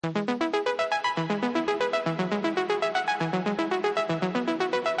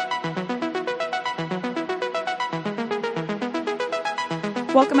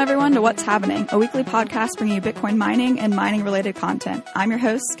Welcome everyone to What's Happening, a weekly podcast bringing you Bitcoin mining and mining-related content. I'm your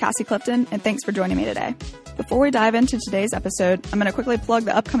host, Cassie Clifton, and thanks for joining me today. Before we dive into today's episode, I'm going to quickly plug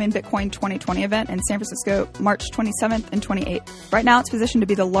the upcoming Bitcoin 2020 event in San Francisco, March 27th and 28th. Right now, it's positioned to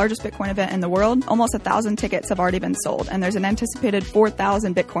be the largest Bitcoin event in the world. Almost 1,000 tickets have already been sold, and there's an anticipated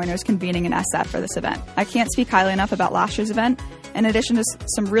 4,000 Bitcoiners convening in SF for this event. I can't speak highly enough about last year's event. In addition to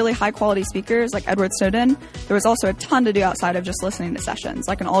some really high-quality speakers like Edward Snowden, there was also a ton to do outside of just listening to sessions,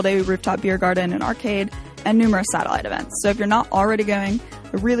 like an all-day rooftop beer garden and arcade, and numerous satellite events. So if you're not already going,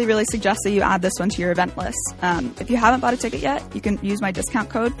 I really suggest that you add this one to your event list. If you haven't bought a ticket yet, you can use my discount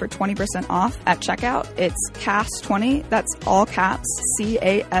code for 20% off at checkout. It's CASS20, that's all caps,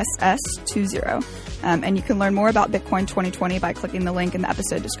 CASS20. And you can learn more about Bitcoin 2020 by clicking the link in the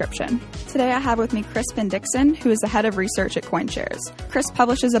episode description. Today I have with me Chris Dixon, who is the head of research at CoinShares. Chris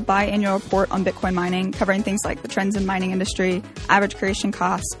publishes a biannual report on Bitcoin mining, covering things like the trends in mining industry, average creation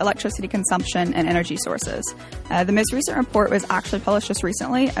costs, electricity consumption, and energy sources. The most recent report was actually published just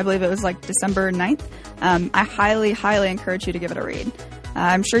recently. I believe it was like December 9th. I highly encourage you to give it a read.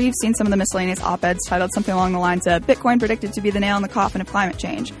 I'm sure you've seen some of the miscellaneous op-eds titled something along the lines of Bitcoin predicted to be the nail in the coffin of climate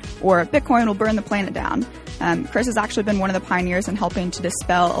change, or Bitcoin will burn the planet down. Chris has actually been one of the pioneers in helping to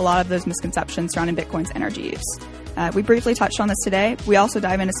dispel a lot of those misconceptions surrounding Bitcoin's energy use. We briefly touched on this today. We also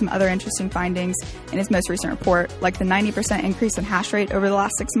dive into some other interesting findings in his most recent report, like the 90% increase in hash rate over the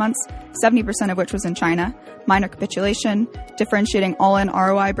last 6 months, 70% of which was in China, miner capitulation, differentiating all-in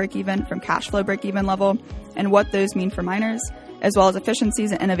ROI break-even from cash flow break-even level, and what those mean for miners, as well as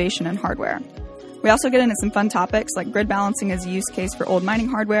efficiencies and innovation in hardware. We also get into some fun topics like grid balancing as a use case for old mining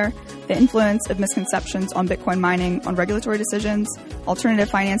hardware, the influence of misconceptions on Bitcoin mining on regulatory decisions, alternative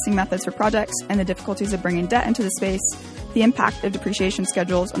financing methods for projects, and the difficulties of bringing debt into the space, the impact of depreciation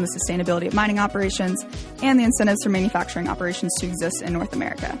schedules on the sustainability of mining operations, and the incentives for manufacturing operations to exist in North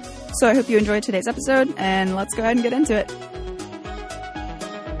America. So I hope you enjoyed today's episode, and let's go ahead and get into it.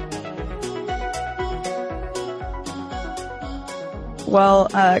 Well,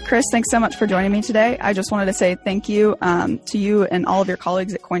 Chris, thanks so much for joining me today. I just wanted to say thank you to you and all of your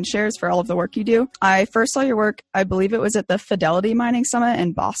colleagues at CoinShares for all of the work you do. I first saw your work, I believe it was at the Fidelity Mining Summit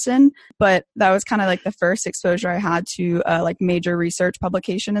in Boston, but that was kind of like the first exposure I had to like major research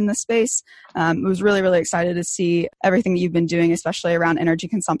publication in this space. I was really excited to see everything that you've been doing, especially around energy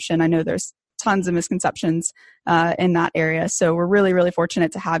consumption. I know there's tons of misconceptions in that area. So we're really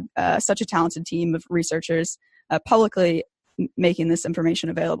fortunate to have such a talented team of researchers publicly making this information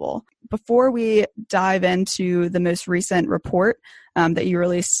available. Before we dive into the most recent report that you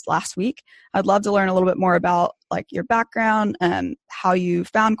released last week, I'd love to learn a little bit more about like your background and how you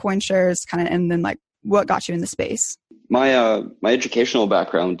found CoinShares, kind of, and then like what got you in the space. My educational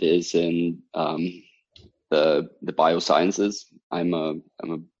background is in the biosciences. I'm a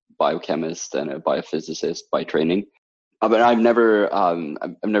biochemist and a biophysicist by training, but I've never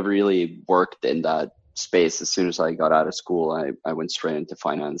really worked in that space. As soon as I got out of school, I went straight into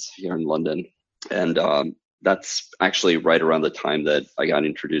finance here in London. And that's actually right around the time that I got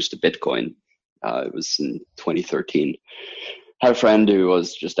introduced to Bitcoin. It was in 2013. I had a friend who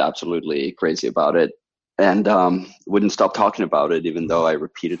was just absolutely crazy about it and wouldn't stop talking about it, even though I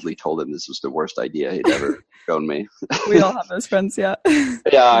repeatedly told him this was the worst idea he'd ever shown me. We all have those friends, yeah.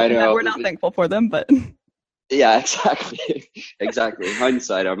 Yeah, I know. We're not thankful for them, but... Yeah, exactly. In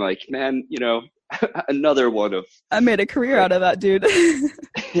hindsight, I'm like, man, another one of... I made a career out of that, dude.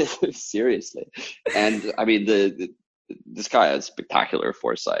 Seriously. And I mean, this guy has spectacular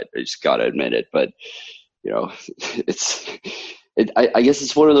foresight. I just got to admit it. But, I guess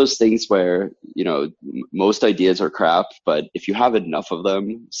it's one of those things where, most ideas are crap, but if you have enough of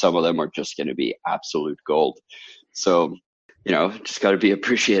them, some of them are just going to be absolute gold. So, just got to be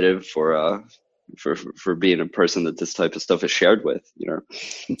appreciative for being a person that this type of stuff is shared with,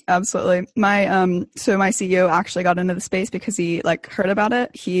 Absolutely. My CEO actually got into the space because he heard about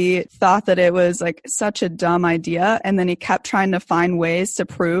it. He thought that it was such a dumb idea, and then he kept trying to find ways to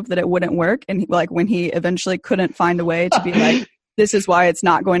prove that it wouldn't work. And when he eventually couldn't find a way to be this is why it's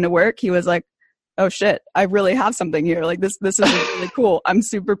not going to work, he was like, oh shit, I really have something here. This is really cool. I'm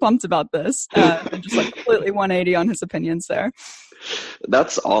super pumped about this. And just completely 180 on his opinions there.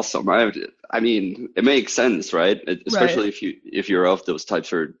 That's awesome. I mean, it makes sense, right? Especially right. if you're of those types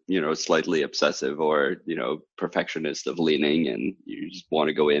who are, slightly obsessive or, perfectionist of leaning, and you just want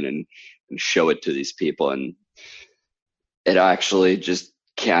to go in and show it to these people, and it actually just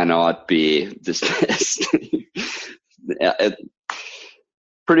cannot be dismissed.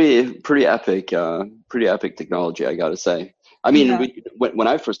 pretty epic, pretty epic technology, I gotta say. I mean, Yeah. when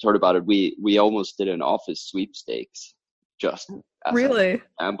I first heard about it, we almost did an office sweepstakes just as a Really?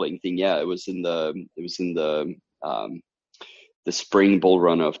 gambling thing. Yeah, um, the spring bull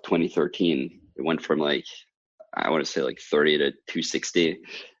run of 2013. It went from like, I want to say like 30 to 260,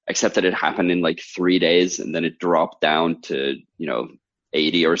 except that it happened in like 3 days and then it dropped down to,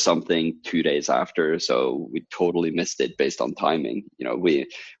 80 or something 2 days after. So we totally missed it based on timing. We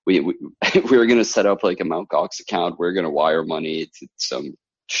we were going to set up like a Mt. Gox account. We are going to wire money to some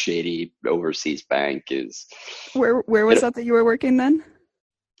shady overseas bank. Where was that you were working then?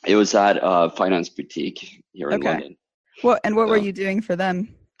 It was at Finance Boutique here in London. What were you doing for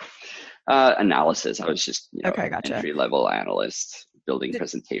them? Analysis. I was just, okay, gotcha. entry level analyst, building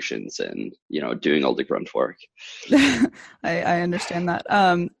presentations and, doing all the grunt work. I understand that.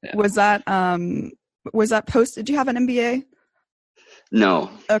 Was that post? Did you have an MBA? No.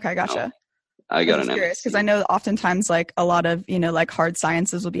 Okay, gotcha. No. I got an MBA because I know oftentimes like a lot of like hard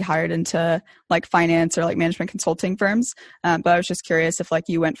sciences will be hired into like finance or like management consulting firms. But I was just curious if like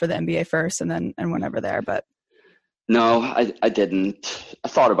you went for the MBA first and went over there. But no, I didn't. I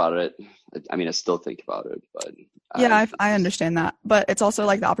thought about it. I mean, I still think about it, but yeah, I understand that. But it's also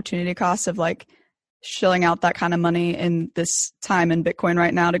like the opportunity cost of like shelling out that kind of money in this time in Bitcoin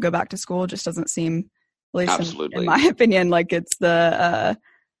right now to go back to school just doesn't seem, at least in my opinion, like it's the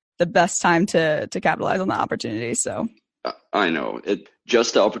best time to capitalize on the opportunity. So I know it.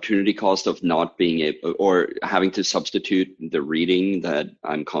 Just the opportunity cost of not being able or having to substitute the reading that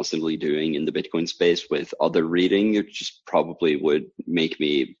I'm constantly doing in the Bitcoin space with other reading, it just probably would make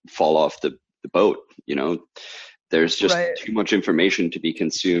me fall off the boat. There's just too much information to be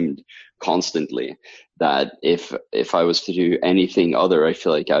consumed constantly that if I was to do anything other, I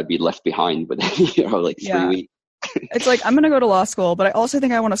feel like I'd be left behind within 3 weeks. It's like, I'm going to go to law school, but I also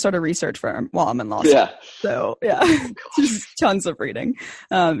think I want to start a research firm while I'm in law school. Yeah. So, yeah, just tons of reading.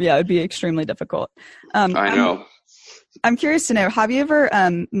 It'd be extremely difficult. I know. I'm curious to know, have you ever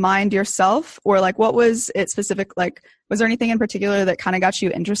mined yourself, or like what was it specific? Like, was there anything in particular that kind of got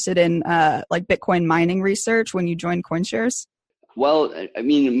you interested in like Bitcoin mining research when you joined CoinShares? Well, I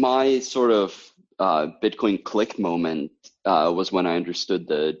mean, my sort of Bitcoin click moment was when I understood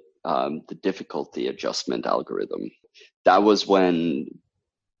the difficulty adjustment algorithm. That was when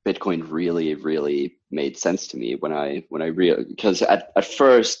Bitcoin really, really made sense to me because at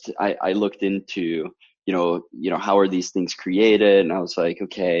first I looked into, how are these things created? And I was like,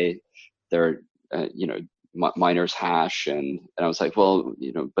 okay, they're, miners hash. And I was like, well,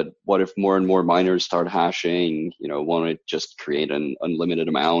 but what if more and more miners start hashing, won't it just create an unlimited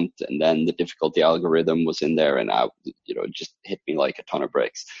amount? And then the difficulty algorithm was in there and it just hit me like a ton of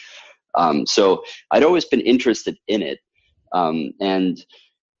bricks. So I'd always been interested in it. And,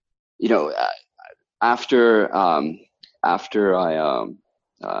 after I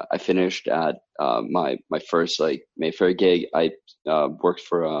finished at my first like Mayfair gig, I worked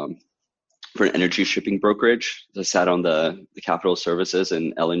for an energy shipping brokerage. I sat on the capital services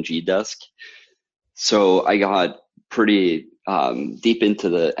and LNG desk. So I got pretty deep into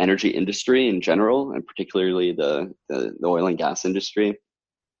the energy industry in general, and particularly the oil and gas industry.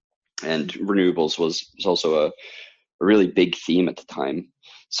 And renewables was also a really big theme at the time.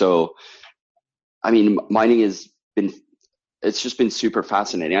 So, I mean, mining it's just been super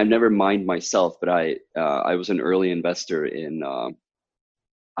fascinating. I've never mined myself, but I was an early investor in,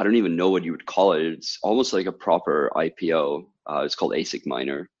 I don't even know what you would call it. It's almost like a proper IPO. It's called ASIC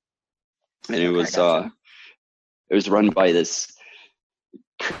Miner. And it was run by this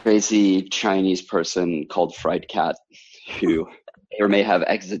crazy Chinese person called Fried Cat, who or may have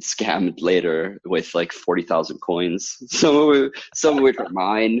exit scammed later with like 40,000 coins. Some of which are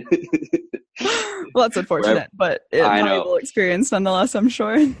mine. Well, that's unfortunate, but a valuable experience nonetheless, I'm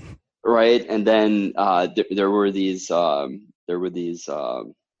sure. Right, and then there were these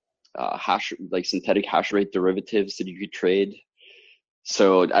synthetic hash rate derivatives that you could trade.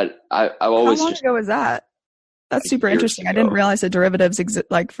 So I always. How long ago was that? That's super interesting. I didn't realize that derivatives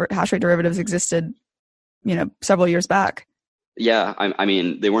for hash rate derivatives existed, several years back. Yeah, I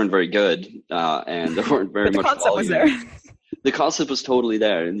mean, they weren't very good, and there weren't very much concept volume. Was there. The concept was totally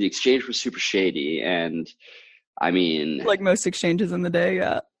there, and the exchange was super shady. And I mean, like most exchanges in the day,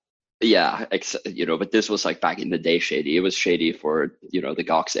 yeah. Yeah, but this was like back in the day shady. It was shady for the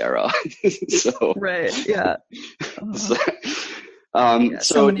Gox era. So right, yeah.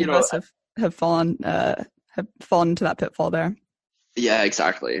 So many of us have fallen into that pitfall there. Yeah,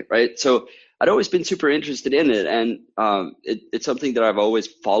 exactly. Right. So I'd always been super interested in it, and it's something that I've always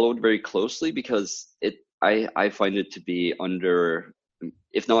followed very closely because I find it to be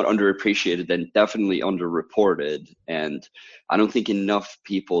if not underappreciated, then definitely underreported. And I don't think enough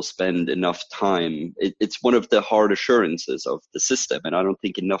people spend enough time. It's one of the hard assurances of the system. And I don't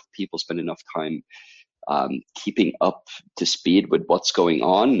think enough people spend enough time keeping up to speed with what's going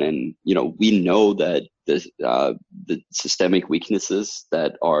on. And, we know that the systemic weaknesses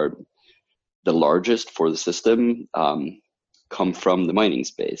that are the largest for the system come from the mining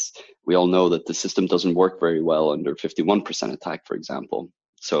space. We all know that the system doesn't work very well under 51% attack, for example.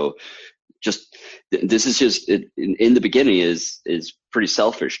 So just this is just in the beginning is pretty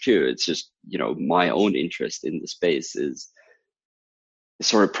selfish too. It's just, my own interest in the space is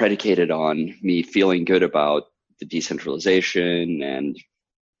sort of predicated on me feeling good about the decentralization and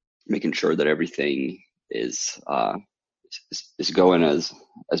making sure that everything is going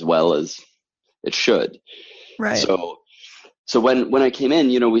as well as it should. Right. So when I came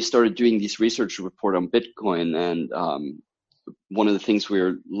in, we started doing this research report on Bitcoin, and one of the things we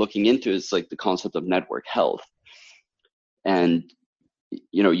were looking into is like the concept of network health. And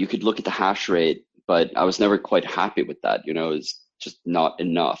you could look at the hash rate, but I was never quite happy with that. It's just not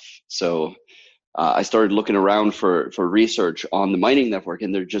enough. So I started looking around for research on the mining network,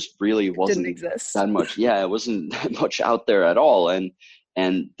 and there just really wasn't that much. Yeah, it wasn't that much out there at all.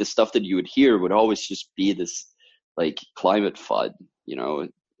 And the stuff that you would hear would always just be this like climate FUD.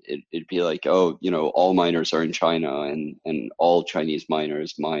 It'd be like, all miners are in China, and all Chinese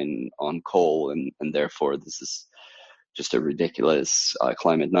miners mine on coal, and therefore this is just a ridiculous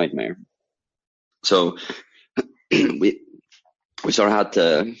climate nightmare. So we sort of had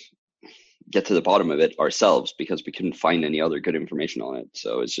to get to the bottom of it ourselves because we couldn't find any other good information on it.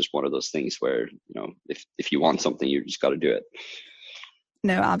 So it's just one of those things where, if you want something, you just got to do it.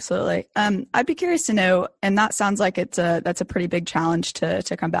 No, absolutely. I'd be curious to know, and that sounds like that's a pretty big challenge to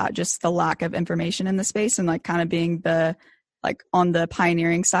combat, just the lack of information in the space, and like kind of being the like on the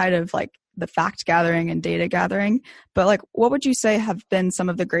pioneering side of like the fact gathering and data gathering. But like, what would you say have been some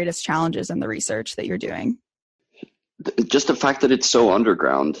of the greatest challenges in the research that you're doing? Just the fact that it's so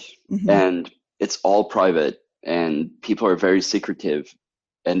underground, mm-hmm. and it's all private, and people are very secretive.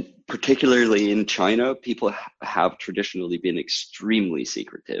 And particularly in China, people have traditionally been extremely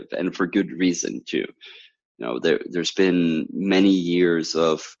secretive, and for good reason too. There's been many years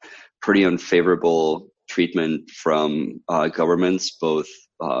of pretty unfavorable treatment from governments, both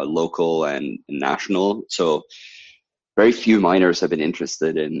local and national. So very few miners have been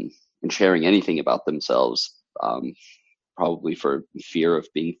interested in sharing anything about themselves, probably for fear of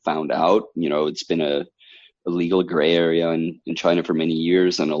being found out. It's been a legal gray area in China for many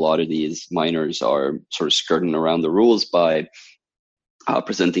years, and a lot of these miners are sort of skirting around the rules by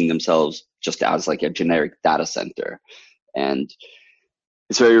presenting themselves just as like a generic data center. And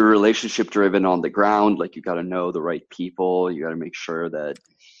it's very relationship driven on the ground. Like, you got to know the right people. You got to make sure that.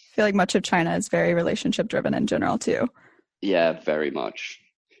 I feel like much of China is very relationship driven in general too. Yeah, very much.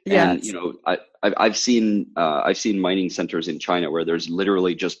 Yeah, and I've seen mining centers in China where there's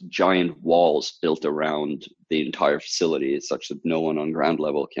literally just giant walls built around the entire facility, such that no one on ground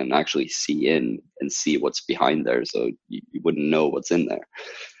level can actually see in and see what's behind there. So you wouldn't know what's in there.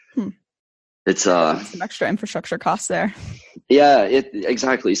 It's some extra infrastructure costs there. Yeah,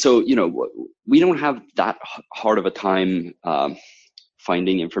 exactly. So we don't have that hard of a time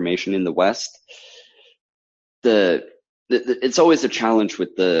finding information in the West. It's always a challenge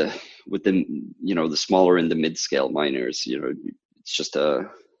with the the smaller and the mid-scale miners. It's just a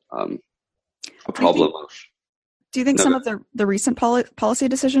problem. Do you think some of the recent policy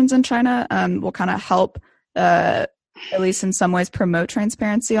decisions in China will kind of help, at least in some ways, promote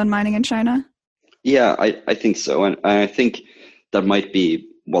transparency on mining in China? Yeah, I think so, and I think that might be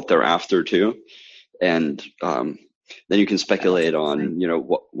what they're after too. And then you can speculate on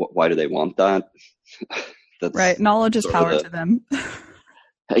why do they want that. That's right. Knowledge is power to them.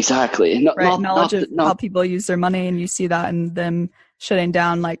 Exactly. Knowledge is how people use their money, and you see that in them shutting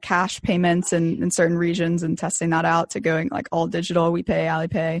down like cash payments in certain regions and testing that out to going like all digital. WePay,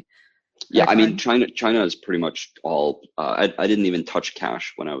 Alipay. Yeah, I mean, China is pretty much all. I didn't even touch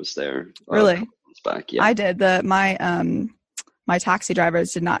cash when I was there. Really? Months back. Yeah, I did. My taxi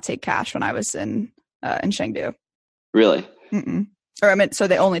drivers did not take cash when I was in Chengdu. Really? Mm-mm. Or I mean, so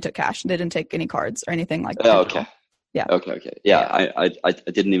they only took cash. They didn't take any cards or anything like that. Oh, okay. Yeah. Okay. Yeah, I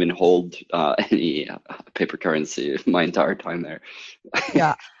didn't even hold any paper currency my entire time there.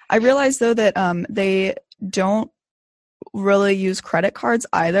 Yeah. I realized though that they don't really use credit cards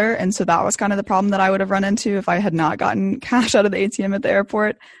either, and so that was kind of the problem that I would have run into if I had not gotten cash out of the ATM at the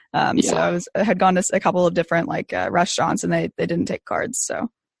airport. So I had gone to a couple of different restaurants, and they didn't take cards. So.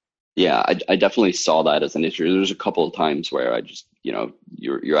 Yeah, I definitely saw that as an issue. There's a couple of times where I just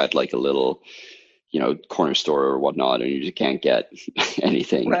you're at like a little, corner store or whatnot, and you just can't get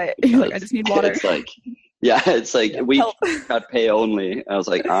anything. Right. You're like, I just need water. It's like, yeah, it's like we got pay only. I was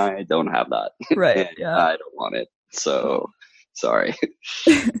like, I don't have that. Right. Yeah. I don't want it. So sorry.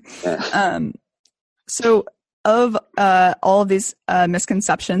 So of all of these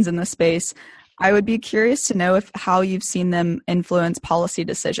misconceptions in the space, I would be curious to know how you've seen them influence policy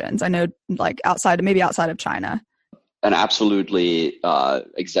decisions. I know, like outside of China. An absolutely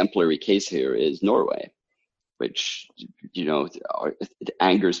exemplary case here is Norway, which, it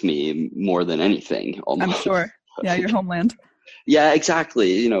angers me more than anything. Almost. I'm sure. Yeah, your homeland. Yeah,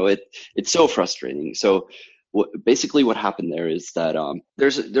 exactly. It's so frustrating. So basically what happened there is that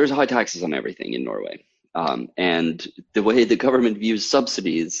there's high taxes on everything in Norway. And the way the government views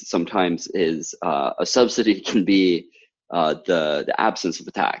subsidies sometimes is a subsidy can be the absence of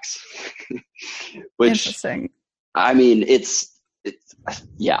a tax. Which, interesting. I mean, it's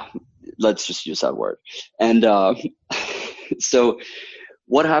yeah, let's just use that word. And so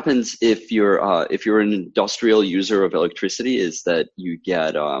what happens if you're an industrial user of electricity is that you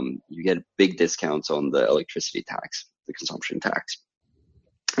get big discounts on the electricity tax, the consumption tax.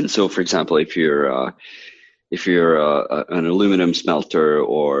 And so, for example, if you're an aluminum smelter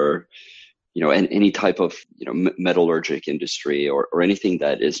or any type of metallurgic industry or anything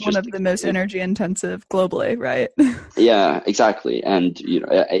that is one of the most energy intensive globally, right? Yeah, exactly. And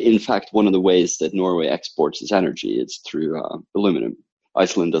in fact, one of the ways that Norway exports its energy is through aluminum.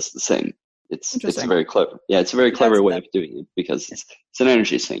 Iceland does the same. It's very clever. Yeah, it's a very clever way of doing it because it's an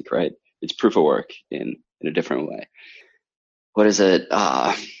energy sink, right? It's proof of work in a different way. What is it?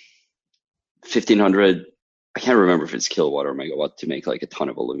 1,500. I can't remember if it's kilowatt or megawatt to make like a ton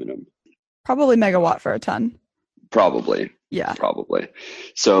of aluminum. Probably megawatt for a ton. Probably. Yeah. Probably.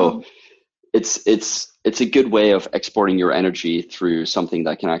 So it's a good way of exporting your energy through something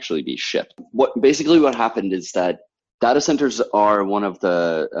that can actually be shipped. What happened is that data centers are one of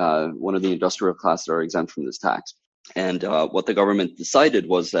the industrial class that are exempt from this tax. And what the government decided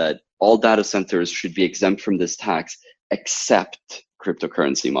was that all data centers should be exempt from this tax except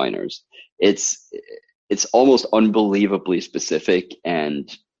cryptocurrency miners. It's almost unbelievably specific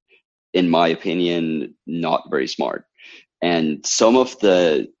and, in my opinion, not very smart. And some of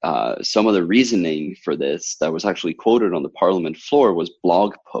the reasoning for this that was actually quoted on the parliament floor was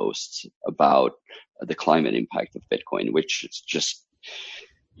blog posts about the climate impact of Bitcoin, which is just,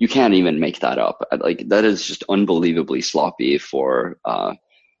 you can't even make that up. Like, that is just unbelievably sloppy for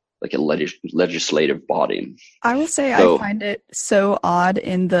like a legislative body. I will say I find it so odd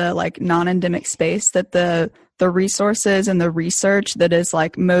in the like non-endemic space that the resources and the research that is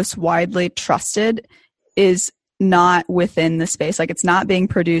like most widely trusted is not within the space. Like, it's not being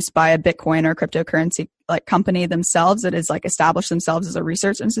produced by a Bitcoin or cryptocurrency like company themselves that is like established themselves as a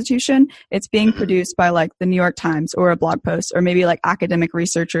research institution. It's being produced by like the New York Times or a blog post or maybe like academic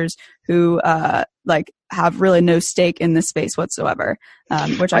researchers who like have really no stake in this space whatsoever,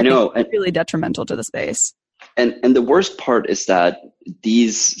 which I think is really detrimental to the space. And the worst part is that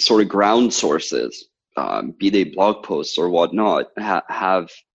these sort of ground sources, be they blog posts or whatnot,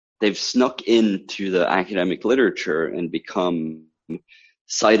 they've snuck into the academic literature and become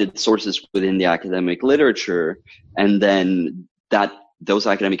cited sources within the academic literature. And then those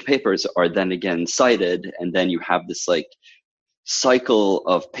academic papers are then again cited. And then you have this like cycle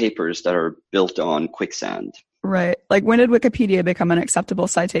of papers that are built on quicksand. Right. Like, when did Wikipedia become an acceptable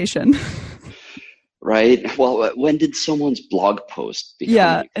citation? Right. Well, when did someone's blog post become?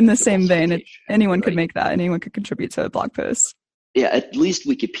 Yeah. In the same vein, anyone could make that. Anyone could contribute to a blog post. Yeah, at least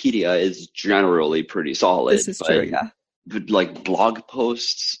Wikipedia is generally pretty solid. This is true, yeah. But like blog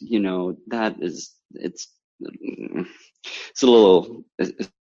posts, it's a little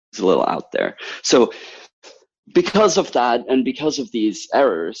out there. So because of that, and because of these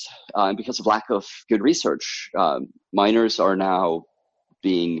errors, and because of lack of good research, miners are now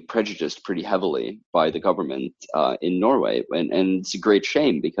being prejudiced pretty heavily by the government in Norway, and it's a great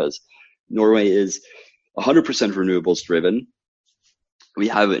shame because Norway is 100% renewables driven. We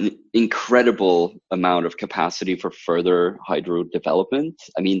have an incredible amount of capacity for further hydro development.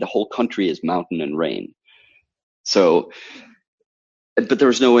 I mean, the whole country is mountain and rain. So, but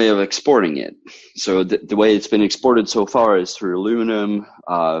there's no way of exporting it. So the way it's been exported so far is through aluminum.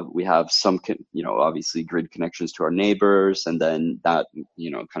 We have some, obviously grid connections to our neighbors, and then that,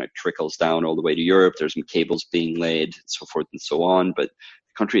 kind of trickles down all the way to Europe. There's some cables being laid, so forth and so on. But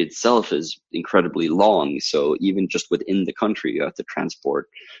country itself is incredibly long, so even just within the country you have to transport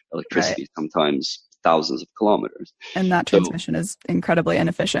electricity sometimes thousands of kilometers, and that transmission is incredibly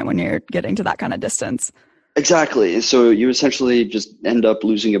inefficient when you're getting to that kind of distance. Exactly. So you essentially just end up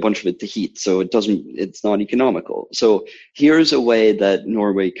losing a bunch of it to heat. So it's not economical. So here's a way that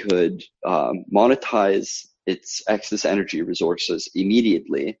Norway could monetize its excess energy resources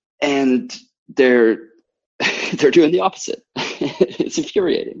immediately. And they're they're doing the opposite. It's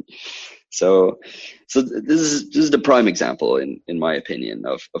infuriating. So this is the prime example, in my opinion,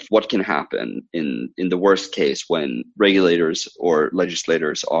 of what can happen in the worst case when regulators or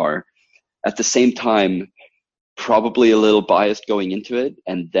legislators are at the same time probably a little biased going into it,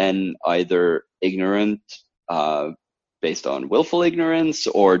 and then either ignorant based on willful ignorance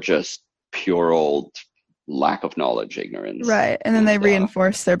or just pure old lack of knowledge ignorance. Right. And then they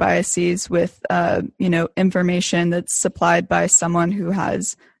reinforce their biases with, information that's supplied by someone who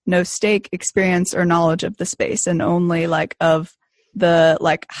has no stake, experience, or knowledge of the space, and only like of the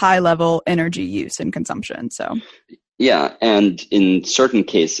like high level energy use and consumption. So yeah, and in certain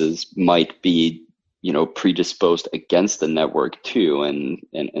cases might be predisposed against the network too, and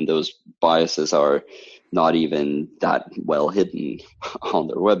those biases are not even that well hidden on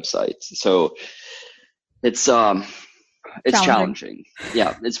their websites. So it's challenging.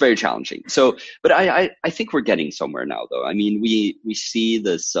 Yeah, it's very challenging. So, but I think we're getting somewhere now, though. I mean, we see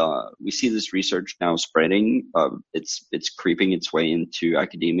this research now spreading. It's creeping its way into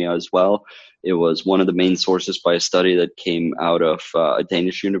academia as well. It was one of the main sources by a study that came out of a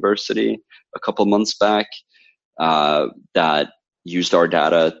Danish university a couple months back that used our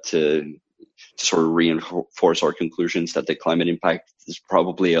data to sort of reinforce our conclusions that the climate impact is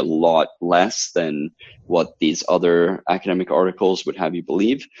probably a lot less than what these other academic articles would have you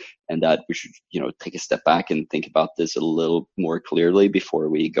believe, and that we should, take a step back and think about this a little more clearly before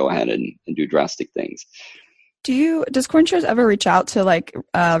we go ahead and do drastic things. Does CoinShares ever reach out to like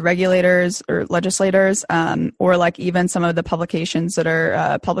regulators or legislators, or like even some of the publications that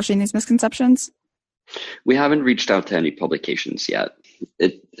are publishing these misconceptions? We haven't reached out to any publications yet.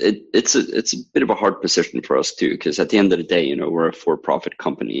 It's a bit of a hard position for us too, because at the end of the day, we're a for-profit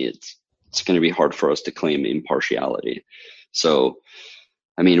company. It's going to be hard for us to claim impartiality. So,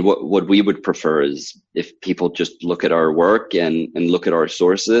 I mean, what we would prefer is if people just look at our work and look at our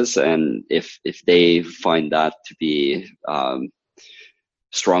sources, and if they find that to be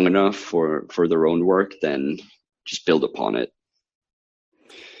strong enough for their own work, then just build upon it.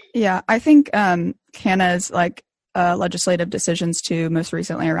 Yeah, I think Canada's like legislative decisions too, most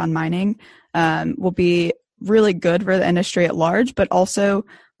recently around mining, will be really good for the industry at large, but also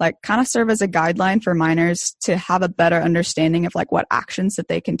like kind of serve as a guideline for miners to have a better understanding of like what actions that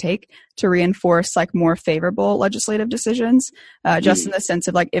they can take to reinforce like more favorable legislative decisions, just in the sense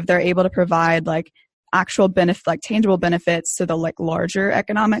of like if they're able to provide like actual benefit, like tangible benefits to the like larger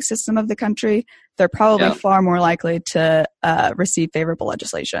economic system of the country, they're probably far more likely to receive favorable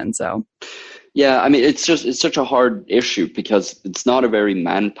legislation. So yeah, I mean, it's such a hard issue because it's not a very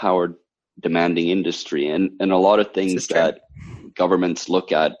manpower demanding industry, and a lot of things that governments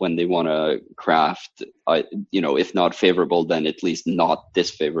look at when they want to craft, if not favorable, then at least not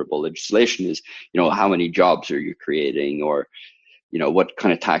disfavorable legislation is, how many jobs are you creating, or what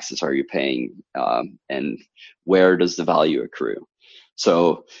kind of taxes are you paying, and where does the value accrue?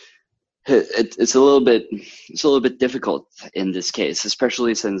 So it's a little bit difficult in this case,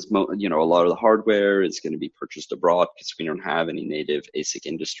 especially since a lot of the hardware is going to be purchased abroad because we don't have any native ASIC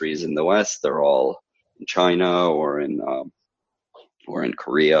industries in the West. They're all in China or in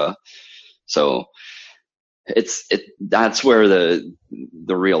Korea. So that's where the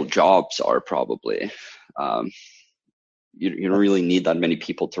real jobs are probably. You don't really need that many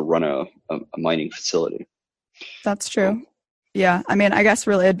people to run a mining facility. That's true. Yeah. I mean, I guess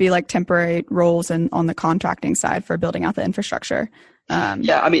really it'd be like temporary roles on the contracting side for building out the infrastructure.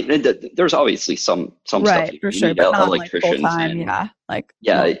 Yeah. I mean, there's obviously some right, stuff. For sure, but not electricians, like full-time,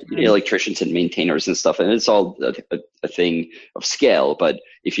 you need electricians and maintainers and stuff. And it's all a thing of scale. But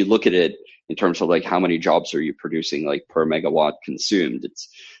if you look at it in terms of like how many jobs are you producing like per megawatt consumed, it's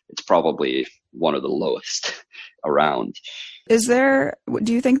probably one of the lowest around.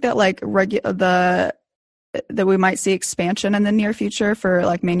 Do you think that like that we might see expansion in the near future for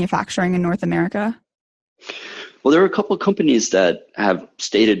like manufacturing in North America? Well, there are a couple of companies that have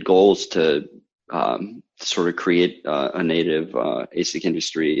stated goals to sort of create a native ASIC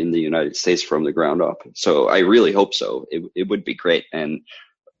industry in the United States from the ground up. So I really hope so. It would be great. And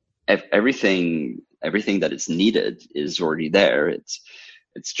everything that is needed is already there. It's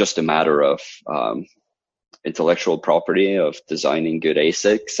just a matter of intellectual property, of designing good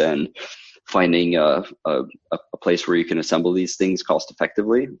ASICs and finding a place where you can assemble these things cost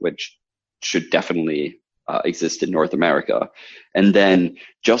effectively, which should definitely exist in North America. And then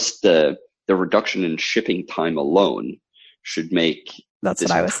just the the reduction in shipping time alone should make That's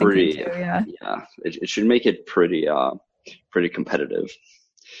what I was thinking too. Yeah. Yeah, it should make it pretty competitive.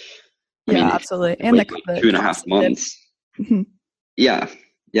 Yeah, absolutely. And wait, the 2.5 months. Mm-hmm. Yeah.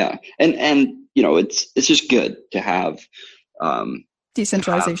 And it's just good to have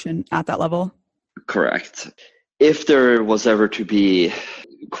decentralization at that level. Correct. If there was ever to be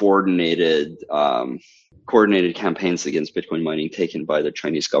coordinated campaigns against Bitcoin mining taken by the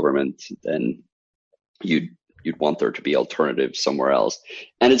Chinese government, then you'd want there to be alternatives somewhere else.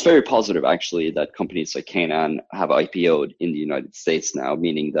 And it's very positive, actually, that companies like Canaan have IPO'd in the United States now,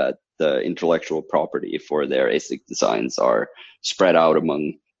 meaning that the intellectual property for their ASIC designs are spread out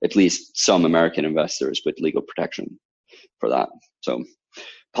among at least some American investors with legal protection for that. So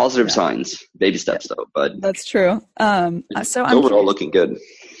positive signs, baby steps though, but that's true. So I'm overall looking good.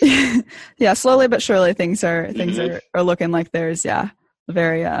 Yeah, slowly but surely things are looking like there's a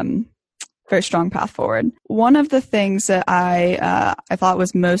very strong path forward. One of the things that I thought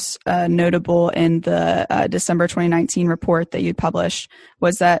was most notable in the December 2019 report that you published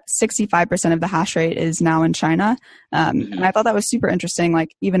was that 65% of the hash rate is now in China. And I thought that was super interesting,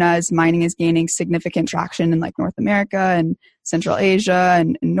 like even as mining is gaining significant traction in like North America and Central Asia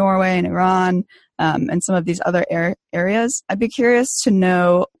and Norway and Iran, and some of these other areas. I'd be curious to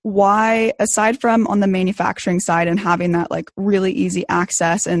know why, aside from on the manufacturing side and having that like really easy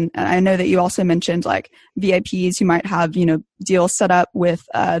access, and I know that you also mentioned like VIPs who might have, deals set up with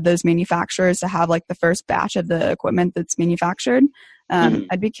those manufacturers to have like the first batch of the equipment that's manufactured.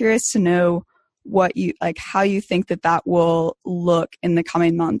 I'd be curious to know how you think that will look in the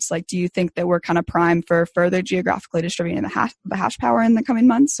coming months. Like, do you think that we're kind of primed for further geographically distributing the hash power in the coming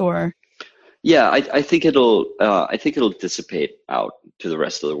months, or? Yeah, I think it'll dissipate out to the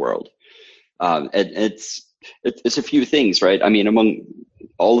rest of the world. And it's a few things, right? I mean, among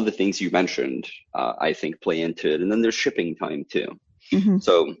all of the things you mentioned, I think play into it, and then there's shipping time too. Mm-hmm.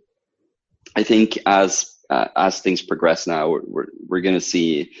 So I think as things progress now, we're going to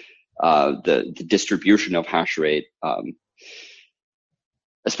see the distribution of hash rate,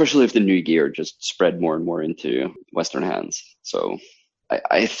 especially if the new gear just spread more and more into Western hands. So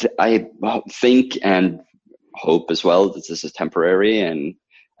I think and hope as well that this is temporary, and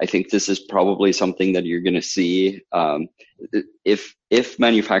I think this is probably something that you're going to see if the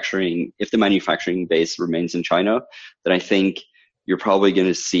manufacturing base remains in China, then I think you're probably going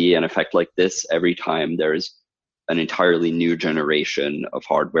to see an effect like this every time there's an entirely new generation of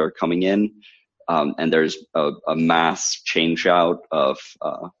hardware coming in, and there's a mass change out of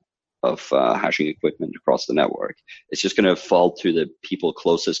hashing equipment across the network. It's just going to fall to the people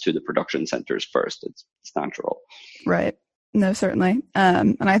closest to the production centers first. It's natural. Right. No, certainly.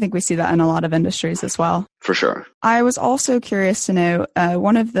 And I think we see that in a lot of industries as well. For sure. I was also curious to know,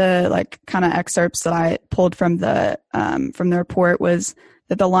 one of the kind of excerpts that I pulled from the report was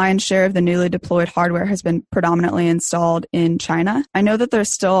that the lion's share of the newly deployed hardware has been predominantly installed in China. I know that there's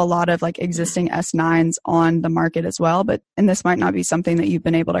still a lot of existing S9s on the market as well, and this might not be something that you've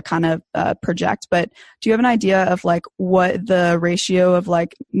been able to kind of project, but do you have an idea of what the ratio of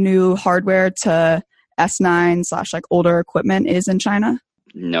new hardware to S9 / older equipment is in China?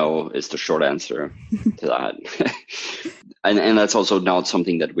 No, is the short answer to that. And that's also not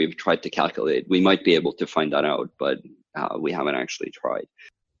something that we've tried to calculate. We might be able to find that out, but we haven't actually tried.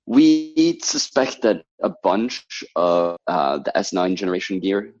 We suspect that a bunch of the S9 generation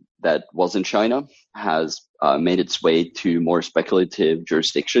gear that was in China has made its way to more speculative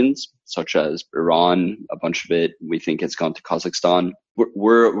jurisdictions, such as Iran. A bunch of it, we think, has gone to Kazakhstan.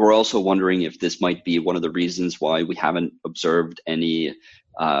 We're also wondering if this might be one of the reasons why we haven't observed any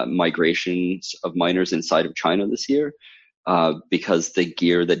migrations of miners inside of China this year, because the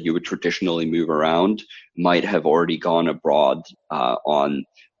gear that you would traditionally move around might have already gone abroad on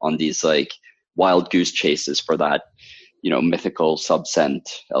these wild goose chases for that, mythical sub-cent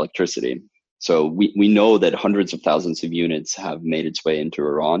electricity. So we know that hundreds of thousands of units have made its way into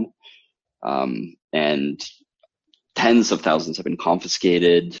Iran, and tens of thousands have been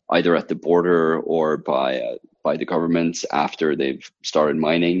confiscated either at the border or by the governments after they've started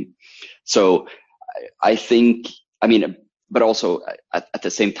mining. So I think, but also at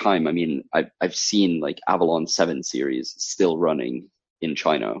the same time, I've seen Avalon 7 series still running in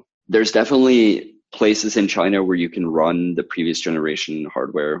China. There's definitely places in China where you can run the previous generation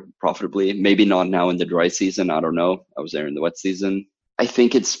hardware profitably. Maybe not now in the dry season. I don't know. I was there in the wet season. I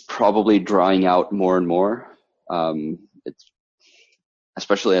think it's probably drying out more and more. It's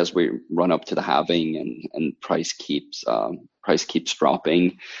especially as we run up to the halving and price keeps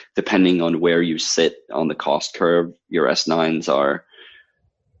dropping. Depending on where you sit on the cost curve, your S9s are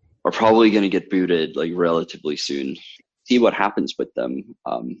are probably going to get booted like relatively soon. See what happens with them.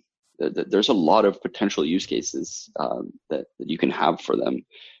 There's a lot of potential use cases that you can have for them.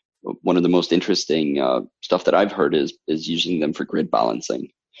 One of the most interesting stuff that I've heard is using them for grid balancing.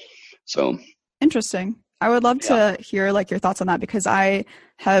 So interesting. I would love to hear like your thoughts on that, because I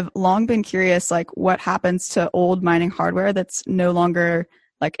have long been curious, like what happens to old mining hardware that's no longer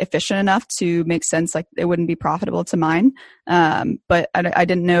like efficient enough to make sense. Like it wouldn't be profitable to mine. But I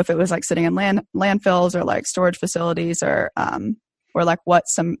didn't know if it was like sitting in landfills or like storage facilities or like what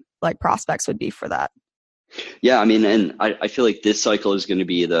some like prospects would be for that. Yeah, I mean, and I feel like this cycle is going to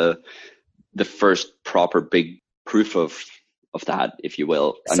be the first proper big proof of that, if you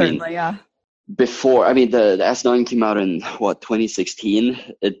will. Certainly, yeah. Before, I mean, the S9 came out in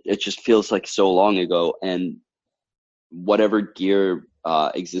 2016. It just feels like so long ago, and whatever gear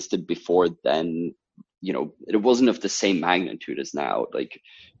existed before then, it wasn't of the same magnitude as now. Like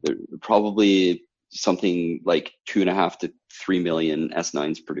probably something like 2.5 to 3 million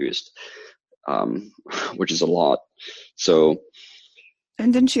S9s produced, which is a lot. So,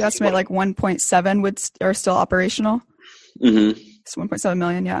 and didn't you estimate like 1.7 are still operational? Mm-hmm. It's 1.7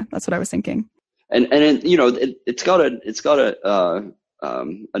 million. Yeah, that's what I was thinking. And it's got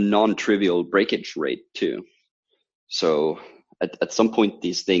a non-trivial breakage rate too. So at some point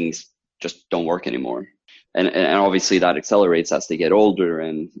these things just don't work anymore. And obviously that accelerates as they get older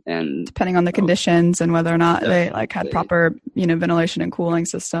and depending on the conditions and whether or not they like had proper, ventilation and cooling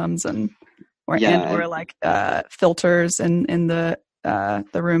systems or like filters in the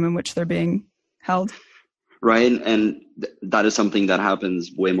room in which they're being held. Right. And that is something that happens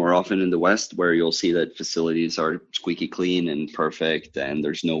way more often in the West, where you'll see that facilities are squeaky clean and perfect, and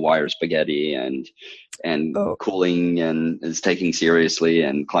there's no wire spaghetti and cooling and is taken seriously,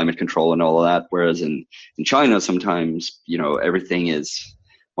 and climate control and all of that. Whereas in China, sometimes, everything is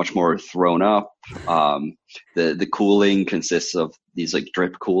much more thrown up. The cooling consists of these like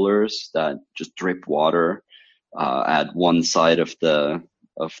drip coolers that just drip water at one side of the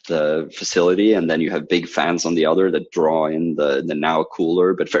facility, and then you have big fans on the other that draw in the now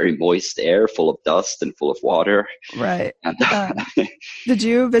cooler but very moist air full of dust and full of water. Right. Did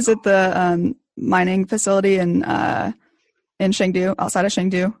you visit the mining facility in Chengdu, outside of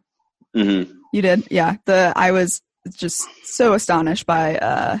Chengdu? Mm-hmm. You did? Yeah. I was just so astonished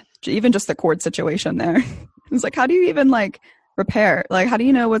by even just the cord situation there. It was like, how do you even like repair? Like, how do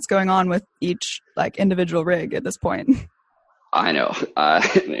you know what's going on with each like individual rig at this point? I know.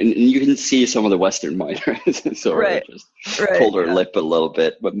 And you can see some of the Western miners sort of just pulled their lip a little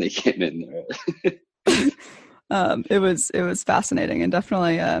bit when they came in there. It was fascinating, and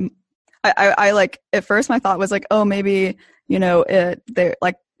definitely I like at first my thought was like, oh, maybe, they're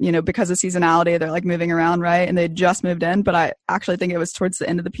like, because of seasonality, they're like moving around, right? And they just moved in, but I actually think it was towards the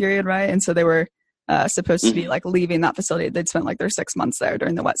end of the period, right? And so they were supposed to be like leaving that facility. They'd spent like their 6 months there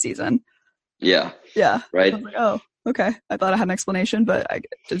during the wet season. Yeah. Yeah. Right. I was like, oh, okay. I thought I had an explanation, but I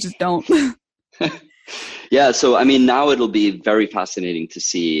just don't. Yeah. So, I mean, now it'll be very fascinating to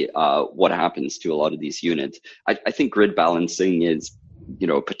see what happens to a lot of these units. I think grid balancing is,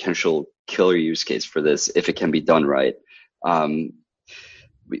 a potential killer use case for this if it can be done right.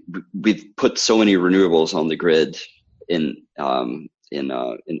 We've put so many renewables on the grid in a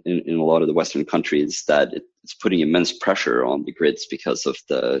lot of the Western countries that it's putting immense pressure on the grids because of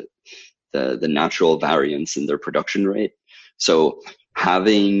the natural variance in their production rate. So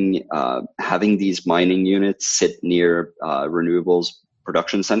having these mining units sit near renewables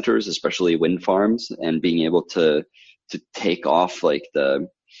production centers, especially wind farms, and being able to take off like the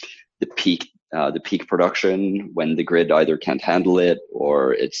peak production when the grid either can't handle it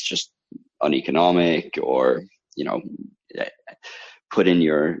or it's just uneconomic, or put in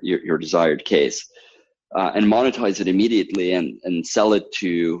your desired case. And monetize it immediately and sell it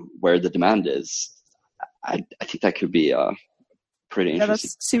to where the demand is. I think that could be pretty interesting. Yeah,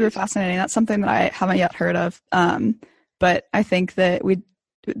 that's super fascinating. That's something that I haven't yet heard of. But I think that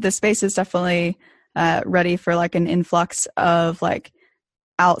the space is definitely ready for like an influx of like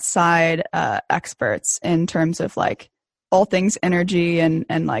outside experts in terms of like all things energy and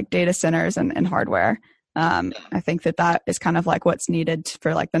like data centers and hardware. I think that is kind of like what's needed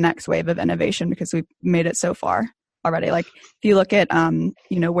for like the next wave of innovation, because we've made it so far already. Like if you look at,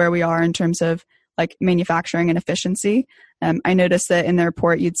 where we are in terms of like manufacturing and efficiency, I noticed that in the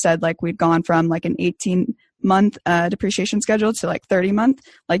report you'd said like we'd gone from like an 18-month depreciation schedule to like 30-month,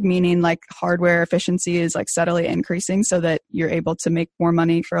 like meaning like hardware efficiency is like steadily increasing so that you're able to make more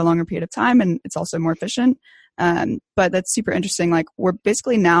money for a longer period of time, and it's also more efficient. But that's super interesting. Like we're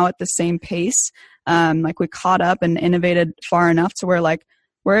basically now at the same pace. Like we caught up and innovated far enough to where like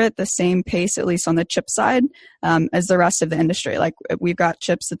we're at the same pace, at least on the chip side, as the rest of the industry. Like we've got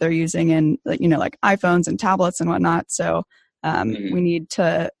chips that they're using in, like iPhones and tablets and whatnot. So we need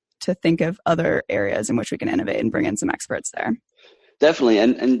to think of other areas in which we can innovate and bring in some experts there. Definitely.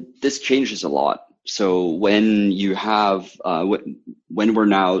 And this changes a lot. So when you have, when we're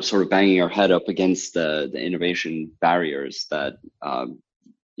now sort of banging our head up against the innovation barriers that,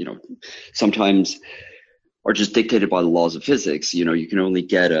 sometimes are just dictated by the laws of physics, you can only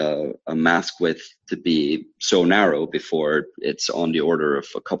get a mask width to be so narrow before it's on the order of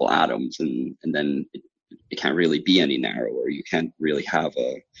a couple atoms. And then it can't really be any narrower. You can't really have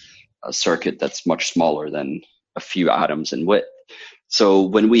a circuit that's much smaller than a few atoms in width. So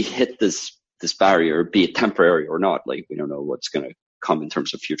when we hit this barrier, be it temporary or not, like we don't know what's going to come in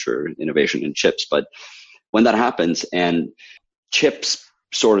terms of future innovation in chips, but when that happens and chips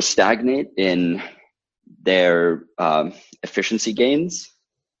sort of stagnate in their efficiency gains,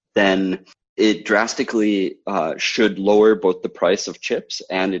 then it drastically should lower both the price of chips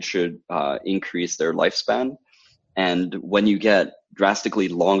and it should increase their lifespan. And when you get drastically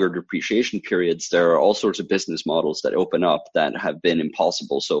longer depreciation periods, there are all sorts of business models that open up that have been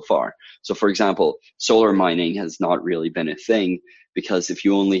impossible so far. So for example, solar mining has not really been a thing because if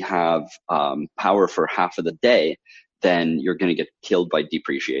you only have power for half of the day, then you're going to get killed by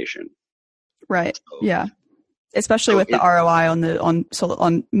depreciation. Right. So, yeah. Especially with the ROI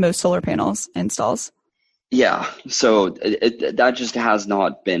on most solar panels installs. Yeah. So that just has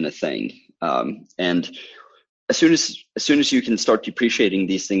not been a thing. And as soon as you can start depreciating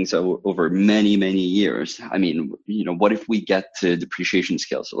these things over many, many years, I mean, what if we get to depreciation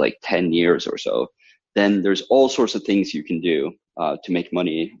scales, so like 10 years or so, then there's all sorts of things you can do to make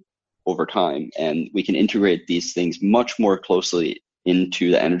money over time. And we can integrate these things much more closely into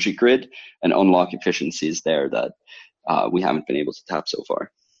the energy grid and unlock efficiencies there that we haven't been able to tap so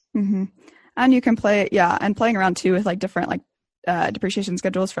far. Mm-hmm. And you can playing around too with like different like depreciation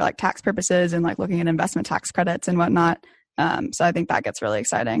schedules for like tax purposes and like looking at investment tax credits and whatnot. So I think that gets really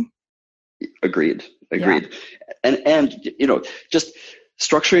exciting. Agreed. Yeah. And just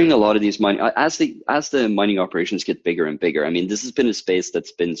structuring a lot of these mining as the mining operations get bigger and bigger. I mean, this has been a space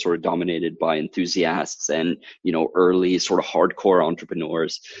that's been sort of dominated by enthusiasts and early sort of hardcore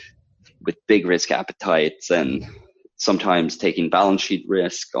entrepreneurs with big risk appetites and sometimes taking balance sheet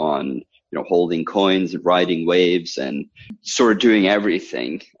risk on holding coins and riding waves and sort of doing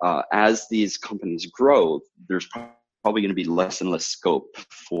everything. As these companies grow, there's probably going to be less and less scope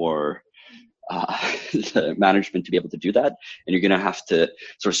for the management to be able to do that. And you're going to have to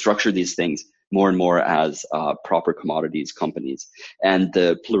sort of structure these things more and more as proper commodities companies. And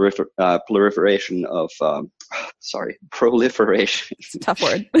the proliferation. It's a tough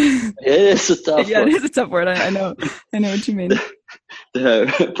word. It is a tough word. It is a tough word. I know what you mean.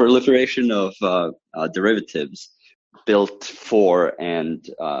 The proliferation of derivatives built for and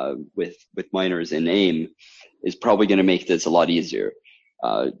with miners in AIM is probably going to make this a lot easier.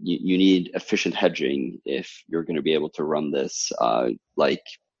 You need efficient hedging if you're going to be able to run this like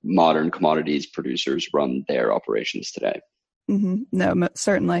modern commodities producers run their operations today. Mm-hmm. No,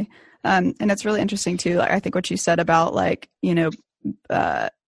 certainly. And it's really interesting too. Like, I think what you said about like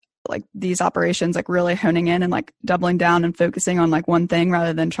these operations, like really honing in and like doubling down and focusing on like one thing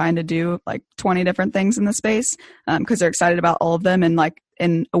rather than trying to do like 20 different things in the space, because they're excited about all of them. And like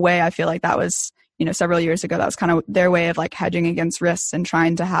in a way, I feel like that was, several years ago, that was kind of their way of like hedging against risks and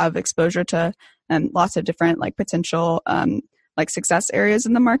trying to have exposure to lots of different like potential like success areas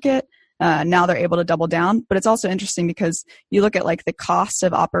in the market. Now they're able to double down, but it's also interesting because you look at like the cost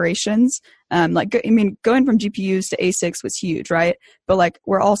of operations. Going from GPUs to ASICs was huge, right? But like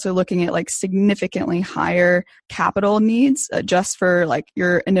we're also looking at like significantly higher capital needs just for like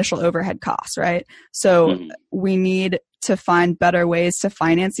your initial overhead costs, right? So we need to find better ways to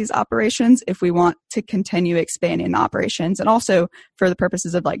finance these operations if we want to continue expanding the operations, and also for the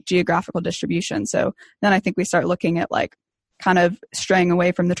purposes of like geographical distribution. So then I think we start looking at like kind of straying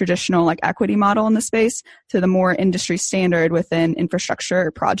away from the traditional like equity model in the space to the more industry standard within infrastructure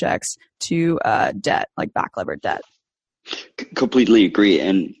projects to debt, like back levered debt. Completely agree.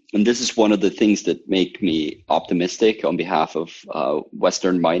 And this is one of the things that make me optimistic on behalf of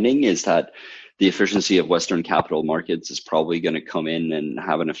Western mining, is that the efficiency of Western capital markets is probably going to come in and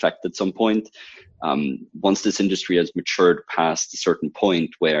have an effect at some point. Once this industry has matured past a certain point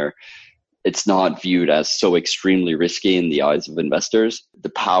where it's not viewed as so extremely risky in the eyes of investors,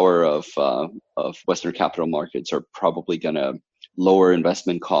 the power of Western capital markets are probably going to lower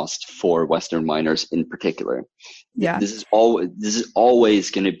investment cost for Western miners in particular. Yeah. This is always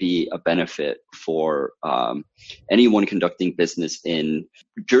going to be a benefit for anyone conducting business in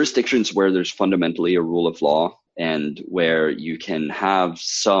jurisdictions where there's fundamentally a rule of law and where you can have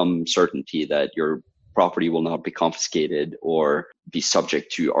some certainty that your property will not be confiscated or be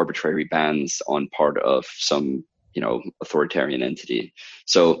subject to arbitrary bans on part of some authoritarian entity.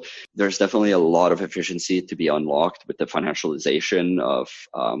 So there's definitely a lot of efficiency to be unlocked with the financialization of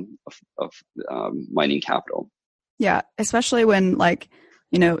mining capital. Yeah, especially when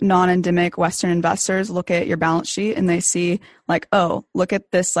non-endemic Western investors look at your balance sheet and they see oh, look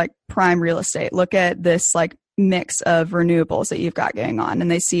at this prime real estate, look at this mix of renewables that you've got going on,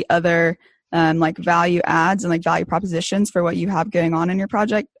 and they see other value adds and value propositions for what you have going on in your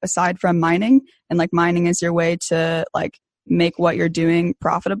project aside from mining, and mining is your way to make what you're doing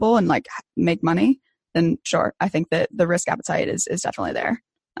profitable and make money, then sure, I think that the risk appetite is definitely there.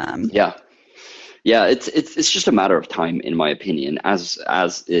 Yeah, it's just a matter of time, in my opinion, as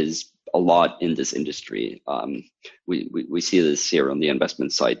is a lot in this industry. We see this here on the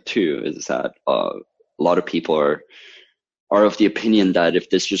investment side too, is that a lot of people are of the opinion that if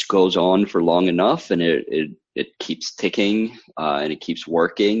this just goes on for long enough and it keeps ticking and it keeps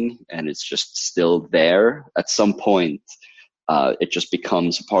working and it's just still there, at some point it just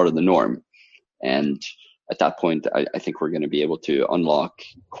becomes a part of the norm. And at that point, I think we're going to be able to unlock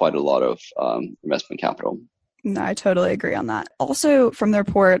quite a lot of investment capital. No, I totally agree on that. Also, from the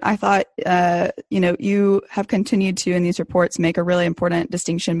report, I thought, you have continued to, in these reports, make a really important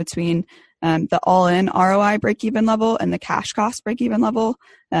distinction between the all-in ROI break-even level and the cash cost break-even level.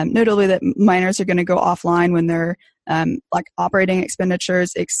 Notably that miners are going to go offline when their operating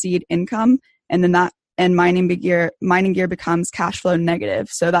expenditures exceed income, and then mining gear becomes cash flow negative.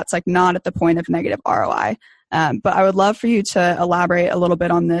 So that's not at the point of negative ROI. But I would love for you to elaborate a little bit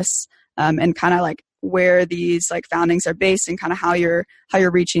on this and kind of where these foundings are based and kind of how you're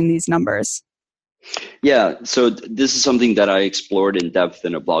reaching these numbers. Yeah, so this is something that I explored in depth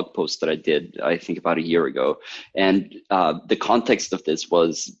in a blog post that I did, I think about a year ago. And the context of this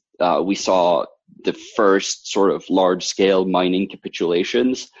was we saw the first sort of large-scale mining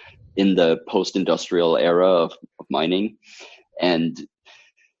capitulations in the post-industrial era of mining. And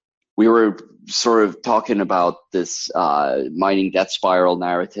we were sort of talking about this mining death spiral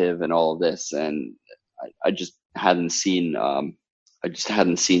narrative and all of this, and I just hadn't seen a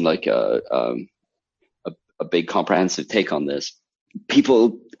big comprehensive take on this.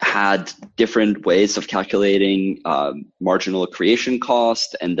 People had different ways of calculating marginal creation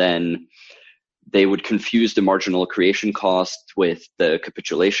cost, and then they would confuse the marginal creation cost with the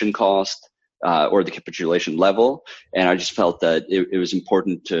capitulation cost or the capitulation level. And I just felt that it was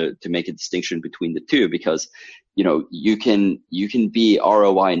important to make a distinction between the two, because you can be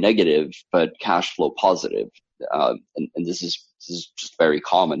ROI negative but cash flow positive, and this is just very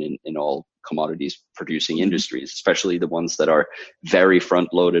common in all commodities producing industries, especially the ones that are very front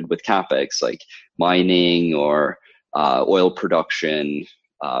loaded with capex, like mining or oil production,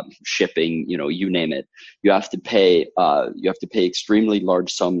 shipping, you name it. You have to pay extremely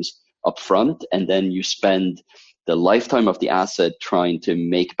large sums upfront, and then you spend the lifetime of the asset trying to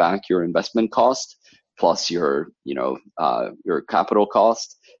make back your investment cost plus your capital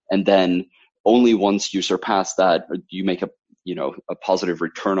cost, and then only once you surpass that do you make a positive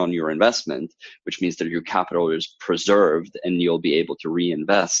return on your investment, which means that your capital is preserved and you'll be able to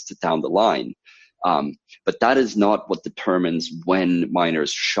reinvest down the line. But that is not what determines when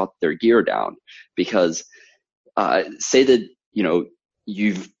miners shut their gear down, because say that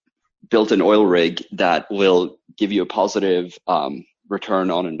you've built an oil rig that will give you a positive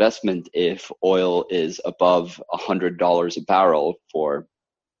return on investment if oil is above $100 a barrel for,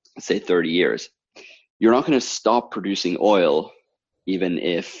 say, 30 years. You're not going to stop producing oil even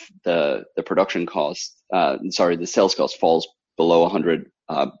if the production cost, the sales cost falls below $100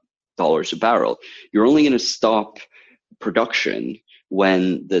 a barrel. You're only going to stop production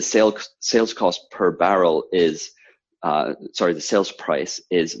when the sales cost per barrel is, the sales price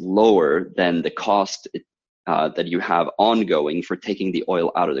is lower than the cost that you have ongoing for taking the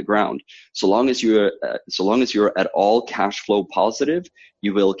oil out of the ground. So long as you're at all cash flow positive,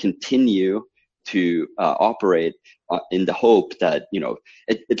 you will continue to operate in the hope that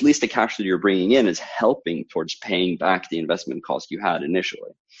at least the cash that you're bringing in is helping towards paying back the investment cost you had initially.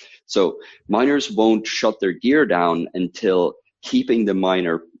 So miners won't shut their gear down until keeping the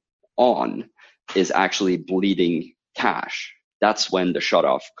miner on is actually bleeding cash. That's when the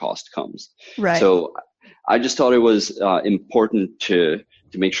shutoff cost comes. Right. So I just thought it was important to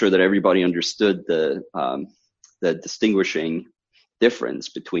make sure that everybody understood the distinguishing difference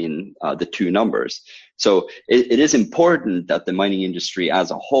between the two numbers. So it is important that the mining industry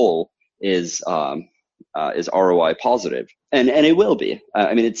as a whole is ROI positive, and it will be.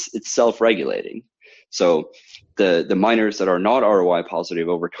 I mean, it's self-regulating. So the miners that are not ROI positive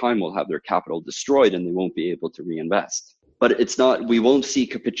over time will have their capital destroyed, and they won't be able to reinvest. But it's not. We won't see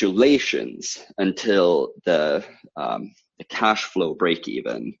capitulations until the cash flow break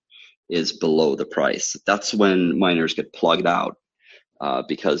even is below the price. That's when miners get plugged out,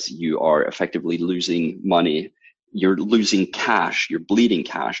 because you are effectively losing money. You're losing cash. You're bleeding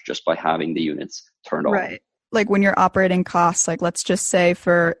cash just by having the units turned on. Right. Like when your operating costs, like let's just say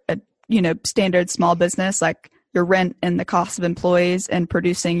for a standard small business, like your rent and the cost of employees and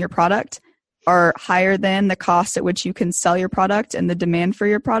producing your product are higher than the cost at which you can sell your product and the demand for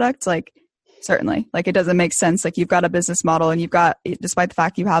your product. Like certainly, like it doesn't make sense. Like you've got a business model and you've got, despite the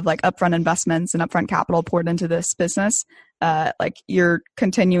fact you have like upfront investments and upfront capital poured into this business, like you're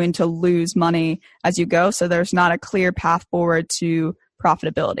continuing to lose money as you go. So there's not a clear path forward to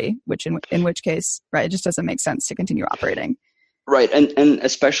profitability, which in which case, right, it just doesn't make sense to continue operating. Right. And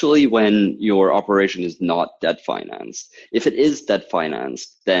especially when your operation is not debt financed. If it is debt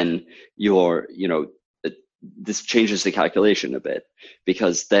financed, then this changes the calculation a bit,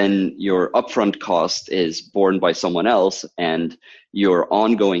 because then your upfront cost is borne by someone else and your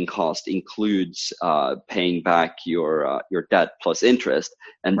ongoing cost includes paying back your debt plus interest.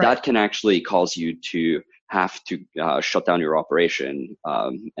 And right. That can actually cause you to have to shut down your operation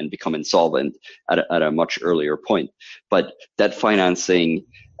and become insolvent at a much earlier point. But debt financing,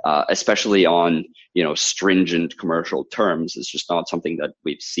 especially on stringent commercial terms, is just not something that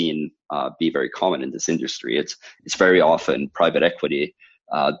we've seen be very common in this industry. It's very often private equity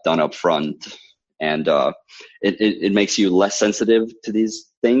done up front, and it makes you less sensitive to these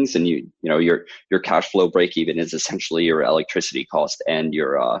things. And your cash flow break even is essentially your electricity cost and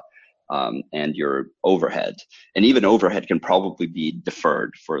your overhead, and even overhead can probably be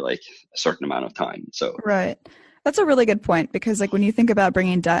deferred for like a certain amount of time. So right. That's a really good point, because like when you think about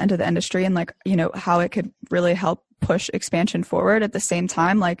bringing debt into the industry and like, how it could really help push expansion forward, at the same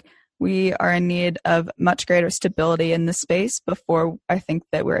time, like we are in need of much greater stability in the space before I think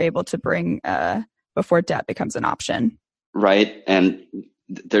that we're able to bring, before debt becomes an option. Right. And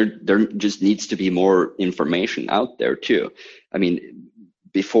there just needs to be more information out there too. I mean,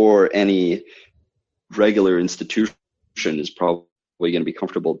 before any regular institution is probably going to be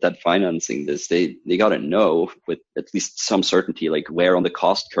comfortable debt financing this, they got to know with at least some certainty, like where on the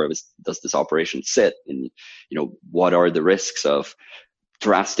cost curve does this operation sit, and what are the risks of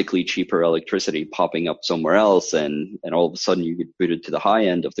drastically cheaper electricity popping up somewhere else, and all of a sudden you get booted to the high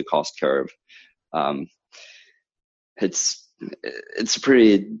end of the cost curve. It's a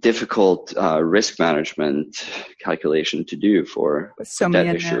pretty difficult risk management calculation to do for so debt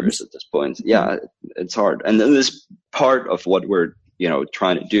many issuers at this point. Mm-hmm. Yeah, it's hard. And then this part of what we're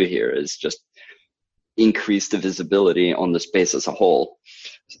trying to do here is just increase the visibility on the space as a whole,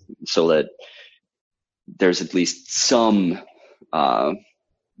 so that there's at least some,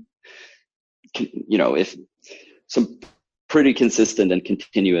 if some pretty consistent and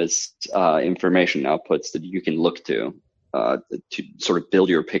continuous information outputs that you can look to sort of build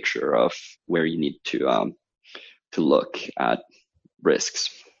your picture of where you need to look at risks.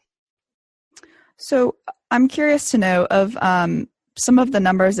 So I'm curious to know of some of the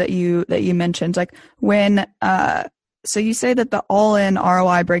numbers that you mentioned, like when so you say that the all-in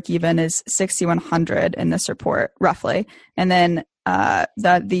ROI break even is 6,100 in this report roughly, and then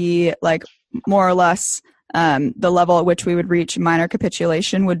that the like more or less the level at which we would reach minor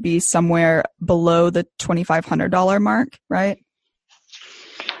capitulation would be somewhere below the $2,500 mark, right?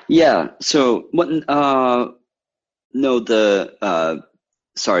 Yeah. So the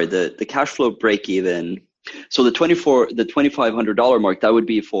cash flow break even. So the $2,500 mark, that would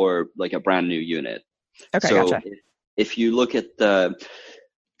be for like a brand new unit. Okay, so gotcha. If you look at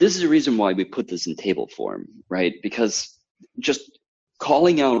this is the reason why we put this in table form, right? Because just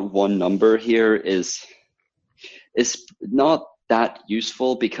calling out one number here is not that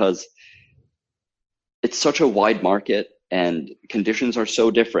useful, because it's such a wide market and conditions are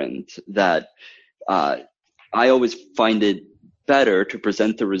so different that I always find it better to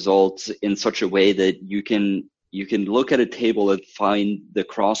present the results in such a way that you can look at a table and find the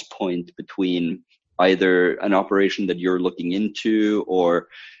cross point between either an operation that you're looking into, or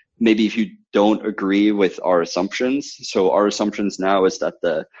maybe if you don't agree with our assumptions. So our assumptions now is that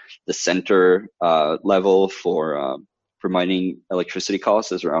the center level for mining electricity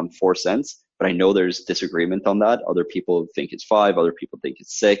costs is around 4 cents, but I know there's disagreement on that. Other people think it's 5, other people think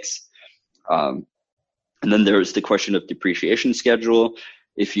it's 6. And then there's the question of depreciation schedule.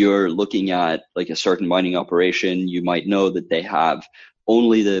 If you're looking at like a certain mining operation, you might know that they have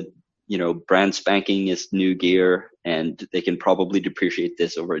only the, brand spankingest new gear, and they can probably depreciate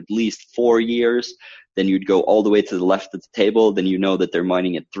this over at least 4 years. Then you'd go all the way to the left of the table. Then you know that they're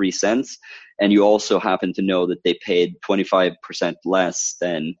mining at 3 cents. And you also happen to know that they paid 25% less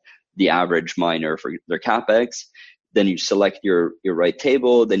than the average miner for their CapEx. Then you select your right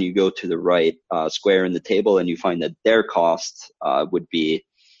table. Then you go to the right square in the table, and you find that their cost would be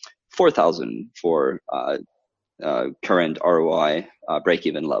 4,000 for current ROI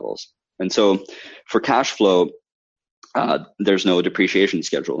break-even levels. And so for cash flow, there's no depreciation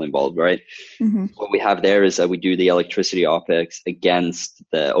schedule involved, right? Mm-hmm. What we have there is that we do the electricity OPEX against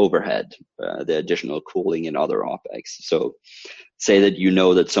the overhead, the additional cooling and other OPEX. So say that you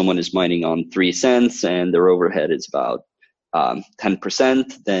know that someone is mining on 3 cents and their overhead is about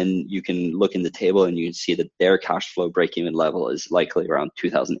 10%, then you can look in the table and you can see that their cash flow break-even level is likely around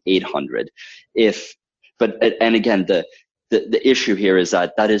 2,800. And again, the issue here is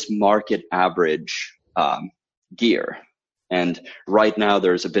that is market average gear. And right now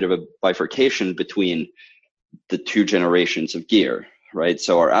there's a bit of a bifurcation between the two generations of gear, right?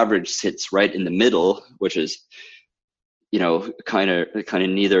 So our average sits right in the middle, which is, kind of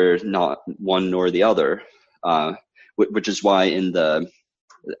neither not one nor the other, which is why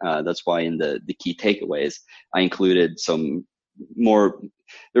that's why in the key takeaways, I included some more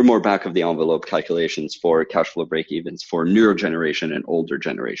back of the envelope calculations for cash flow break-evens for newer generation and older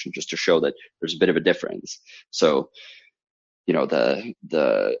generation, just to show that there's a bit of a difference. So,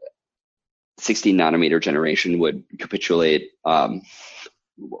 the 16 nanometer generation would capitulate,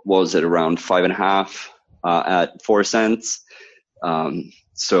 was it around 5.5 at 4 cents?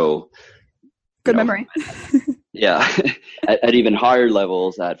 So good memory. Yeah, at even higher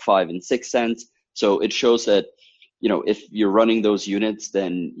levels at 5 and 6 cents. So it shows that, if you're running those units,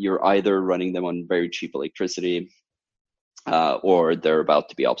 then you're either running them on very cheap electricity, or they're about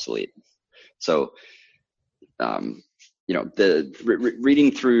to be obsolete. So, reading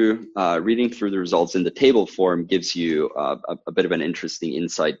through the results in the table form gives you a bit of an interesting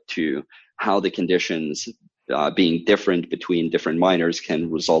insight to how the conditions being different between different miners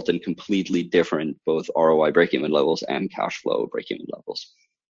can result in completely different both ROI break-even levels and cash flow break-even levels.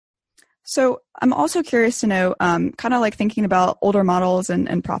 So I'm also curious to know, kind of like thinking about older models and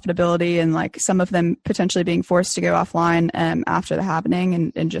profitability, and like some of them potentially being forced to go offline after the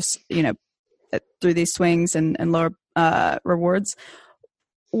halving and just, through these swings and lower rewards.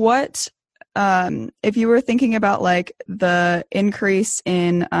 What, if you were thinking about like the increase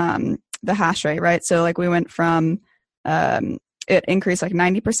in the hash rate, right? So like we went from, it increased like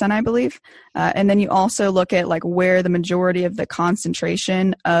 90%, I believe. And then you also look at like where the majority of the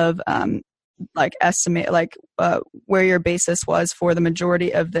concentration of where your basis was for the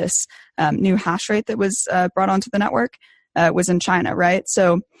majority of this new hash rate that was brought onto the network was in China, right?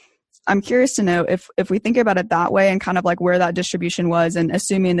 So I'm curious to know if we think about it that way and kind of like where that distribution was, and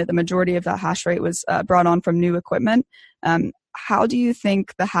assuming that the majority of that hash rate was brought on from new equipment, how do you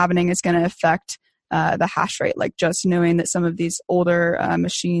think the halving is going to affect the hash rate? Like just knowing that some of these older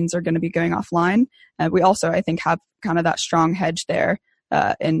machines are going to be going offline. We also, I think, have kind of that strong hedge there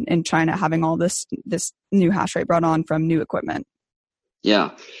in China, having all this new hash rate brought on from new equipment.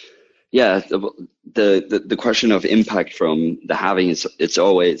 Yeah. The question of impact from the halving is it's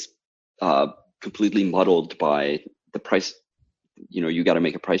always completely muddled by the price. You got to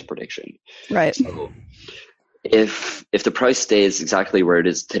make a price prediction, right? So if the price stays exactly where it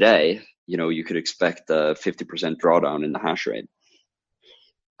is today, you could expect a 50% drawdown in the hash rate.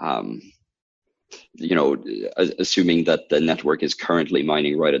 Assuming that the network is currently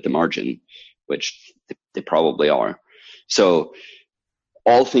mining right at the margin, which they probably are. So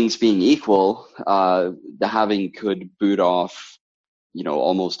all things being equal, the halving could boot off,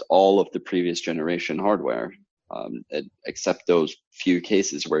 almost all of the previous generation hardware, except those few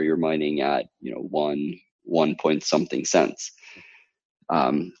cases where you're mining at, 1 point something cents.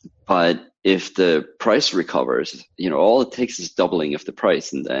 But if the price recovers, all it takes is doubling of the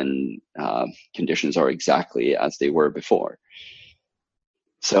price, and then conditions are exactly as they were before.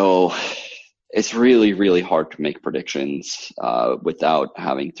 So it's really, really hard to make predictions without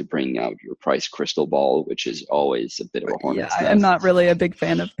having to bring out your price crystal ball, which is always a bit of a hornet's nest. I'm not really a big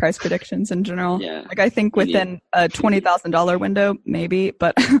fan of price predictions in general. Yeah. Like I think within a $20,000 window, maybe,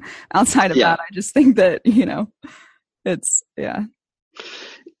 but outside of that, I just think that,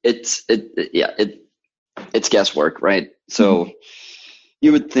 it's it's guesswork, right? So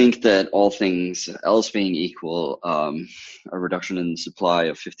You would think that all things else being equal, a reduction in supply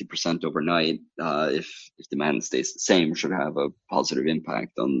of 50% overnight, if demand stays the same, should have a positive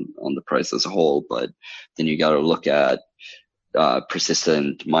impact on the price as a whole. But then you got to look at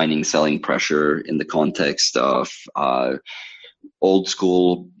persistent mining selling pressure in the context of old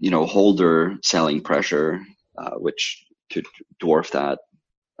school, holder selling pressure, which could dwarf that.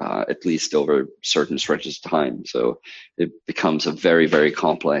 At least over certain stretches of time. So it becomes a very, very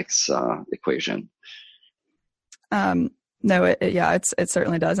complex equation. No, it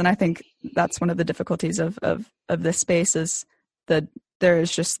certainly does. And I think that's one of the difficulties of this space is that there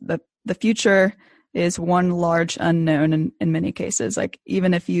is just the future is one large unknown in many cases. Like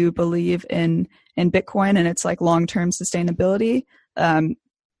even if you believe in Bitcoin and it's like long-term sustainability,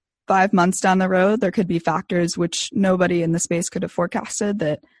 5 months down the road, there could be factors which nobody in the space could have forecasted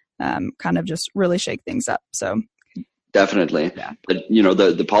that kind of just really shake things up. So definitely. Yeah. But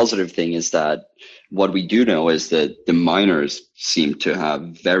the positive thing is that what we do know is that the miners seem to have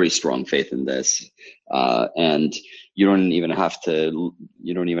very strong faith in this, and you don't even have to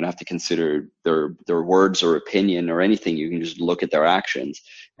consider their words or opinion or anything. You can just look at their actions,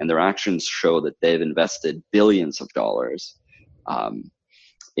 and their actions show that they've invested billions of dollars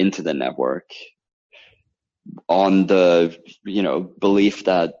into the network on the belief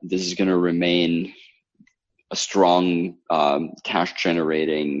that this is going to remain a strong cash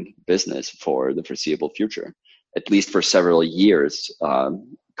generating business for the foreseeable future, at least for several years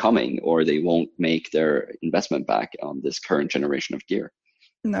coming, or they won't make their investment back on this current generation of gear.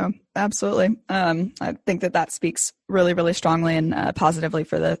 No, absolutely. I think that speaks really, really strongly and positively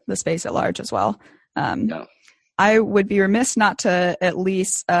for the space at large as well. Yeah. I would be remiss not to at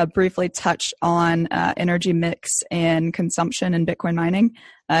least briefly touch on energy mix and consumption in Bitcoin mining,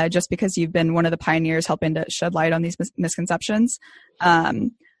 just because you've been one of the pioneers helping to shed light on these misconceptions.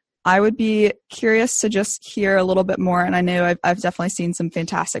 I would be curious to just hear a little bit more, and I know I've definitely seen some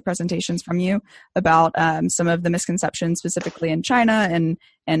fantastic presentations from you about some of the misconceptions specifically in China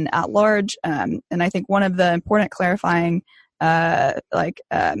and at large. And I think one of the important clarifying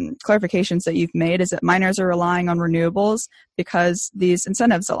clarifications that you've made is that miners are relying on renewables because these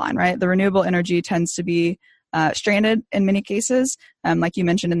incentives align, right? The renewable energy tends to be stranded in many cases, like you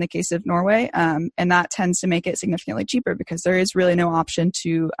mentioned in the case of Norway, and that tends to make it significantly cheaper because there is really no option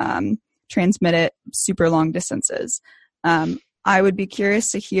to transmit it super long distances. I would be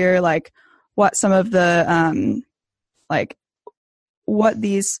curious to hear what some of the what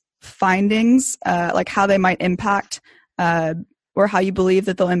these findings, how they might impact or how you believe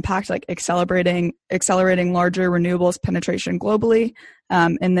that they'll impact accelerating larger renewables penetration globally,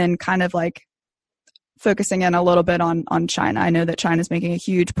 and then kind of focusing in a little bit on China. I know that China is making a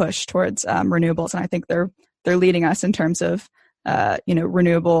huge push towards renewables, and I think they're leading us in terms of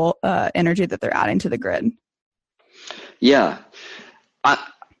renewable energy that they're adding to the grid. Yeah,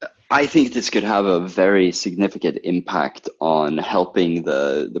 I think this could have a very significant impact on helping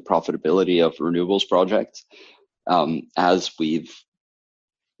the profitability of renewables projects. As we've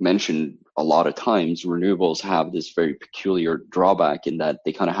mentioned a lot of times, renewables have this very peculiar drawback in that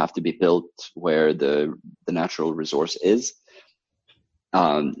they kind of have to be built where the natural resource is.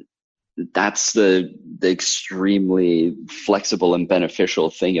 That's the extremely flexible and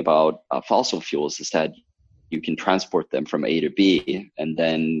beneficial thing about fossil fuels, is that you can transport them from A to B and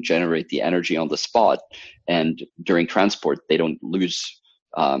then generate the energy on the spot. And during transport, they don't lose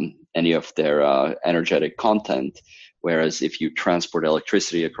any of their energetic content. Whereas if you transport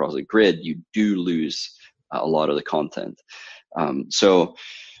electricity across a grid, you do lose a lot of the content. So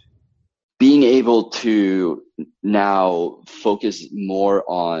being able to now focus more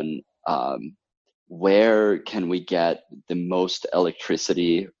on where can we get the most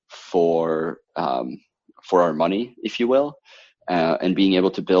electricity for our money, if you will, and being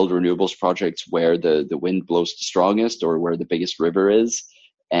able to build renewables projects where the wind blows the strongest or where the biggest river is,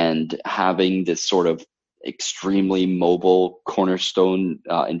 and having this sort of extremely mobile cornerstone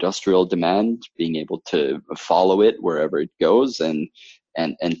industrial demand, being able to follow it wherever it goes and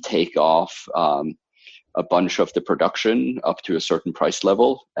take off a bunch of the production up to a certain price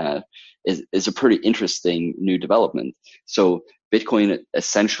level is a pretty interesting new development. So Bitcoin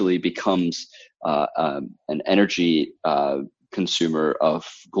essentially becomes an energy consumer of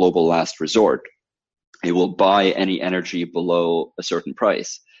global last resort. It will buy any energy below a certain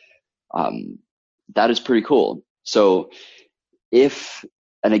price. That is pretty cool. So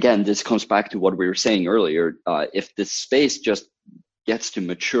and again, this comes back to what we were saying earlier, if this space just gets to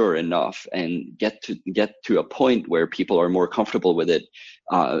mature enough and get to a point where people are more comfortable with it,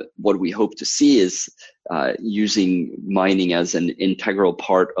 what we hope to see is using mining as an integral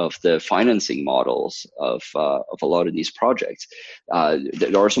part of the financing models of a lot of these projects.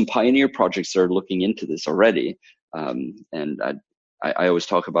 There are some pioneer projects that are looking into this already, and I always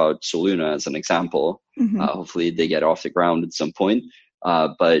talk about Soluna as an example. Hopefully they get off the ground at some point.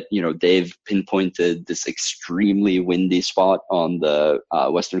 But they've pinpointed this extremely windy spot on the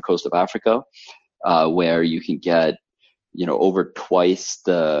western coast of Africa, where you can get over twice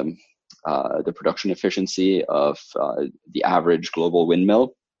the production efficiency of the average global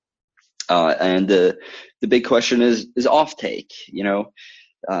windmill. And the big question is offtake.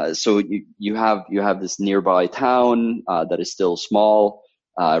 So you have this nearby town that is still small.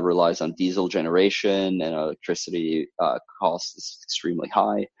 Relies on diesel generation, and electricity cost is extremely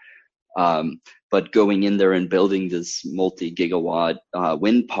high. But going in there and building this multi-gigawatt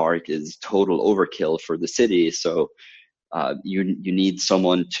wind park is total overkill for the city. So you need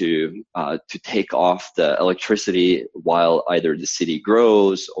someone to take off the electricity while either the city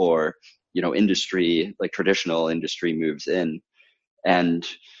grows or industry, like traditional industry, moves in. And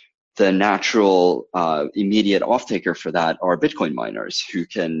the natural immediate off-taker for that are Bitcoin miners, who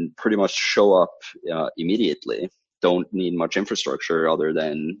can pretty much show up immediately. Don't need much infrastructure other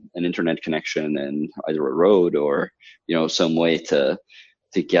than an internet connection and either a road or some way to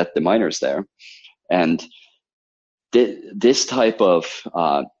get the miners there. And this type of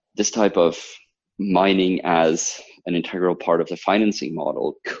mining as an integral part of the financing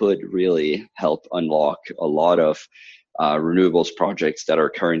model could really help unlock a lot of renewables projects that are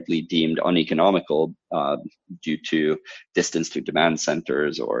currently deemed uneconomical due to distance to demand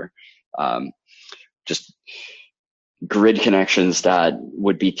centers or just grid connections that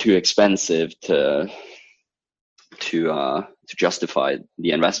would be too expensive to justify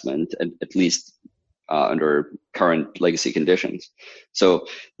the investment, at least under current legacy conditions. So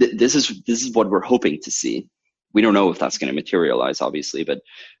this is what we're hoping to see. We don't know if that's going to materialize, obviously, but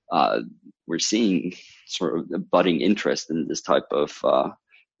we're seeing sort of a budding interest in this type of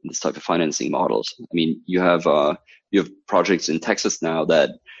financing models. I mean, you have projects in Texas now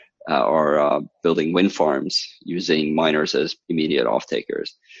that are building wind farms using miners as immediate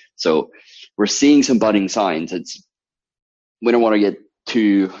off-takers. So we're seeing some budding signs. We don't want to get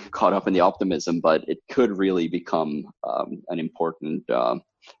too caught up in the optimism, but it could really become an important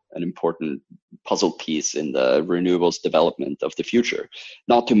puzzle piece in the renewables development of the future.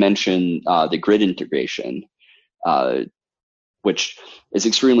 Not to mention the grid integration, which is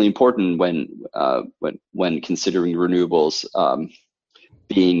extremely important when considering renewables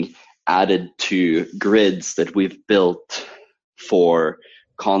being added to grids that we've built for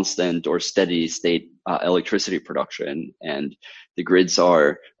constant or steady state electricity production, and the grids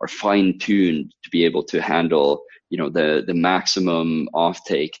are fine-tuned to be able to handle the maximum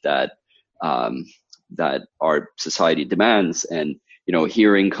offtake that our society demands. And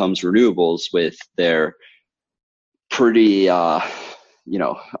herein comes renewables with their pretty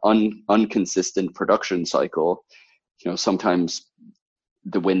inconsistent production cycle. Sometimes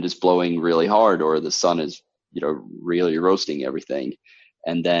the wind is blowing really hard, or the sun is really roasting everything,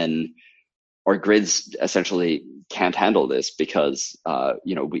 and then our grids essentially can't handle this because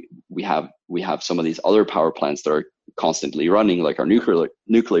we have some of these other power plants that are constantly running, like our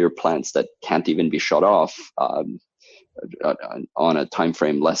nuclear plants that can't even be shut off on a time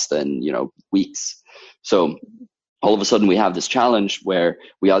frame less than weeks. So all of a sudden we have this challenge where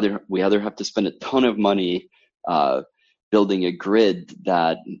we either have to spend a ton of money building a grid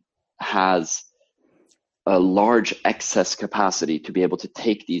that has a large excess capacity to be able to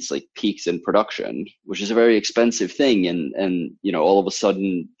take these like peaks in production, which is a very expensive thing, and all of a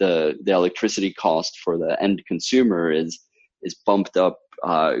sudden the electricity cost for the end consumer is bumped up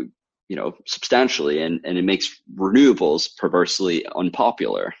substantially, and it makes renewables perversely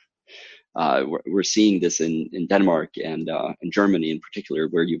unpopular. We're seeing this in Denmark and in Germany in particular,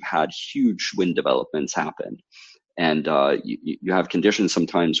 where you've had huge wind developments happen, and you have conditions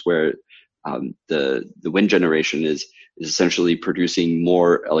sometimes where the wind generation is essentially producing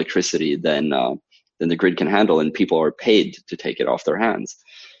more electricity than the grid can handle, and people are paid to take it off their hands.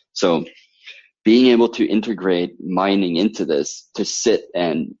 So being able to integrate mining into this to sit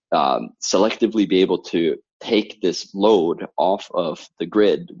and selectively be able to take this load off of the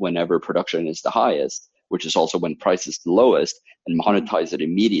grid whenever production is the highest, which is also when price is the lowest, and monetize it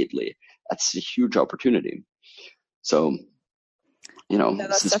immediately, that's a huge opportunity. So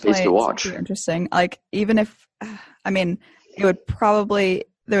that's it's a space to watch. Interesting. Like, even if, it would probably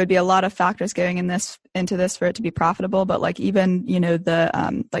there would be a lot of factors going into this for it to be profitable, but like even,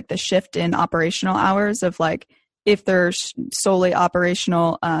 the shift in operational hours of like, if there's solely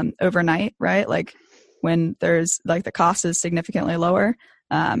operational overnight, right? Like when there's like the cost is significantly lower,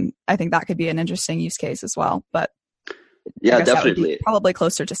 I think that could be an interesting use case as well. But yeah, definitely, probably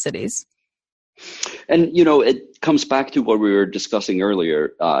closer to cities. And it comes back to what we were discussing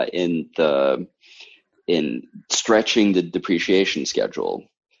earlier in stretching the depreciation schedule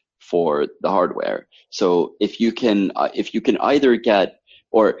for the hardware. So if you can either get,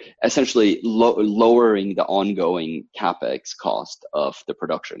 or essentially lowering the ongoing capex cost of the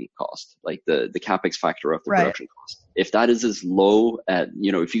production cost, like the capex factor of the production cost. If that is as low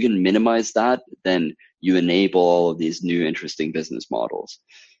if you can minimize that, then you enable all of these new interesting business models.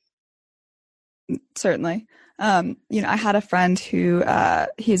 Certainly. I had a friend who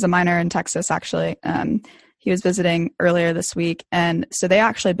he's a miner in Texas, actually. He was visiting earlier this week. And so they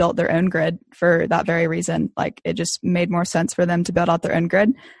actually built their own grid for that very reason. Like it just made more sense for them to build out their own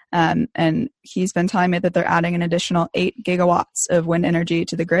grid. And he's been telling me that they're adding an additional 8 gigawatts of wind energy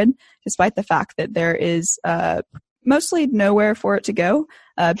to the grid, despite the fact that there is mostly nowhere for it to go,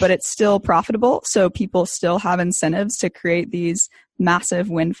 but it's still profitable. So people still have incentives to create these massive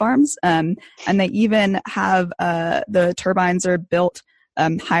wind farms. And they even have the turbines are built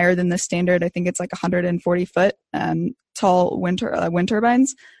higher than the standard. I think it's like 140 foot tall wind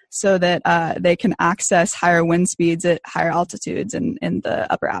turbines, so that they can access higher wind speeds at higher altitudes in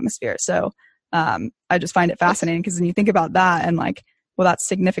the upper atmosphere. So I just find it fascinating because when you think about that and like, well, that's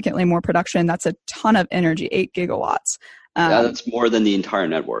significantly more production. That's a ton of energy, 8 gigawatts. That's more than the entire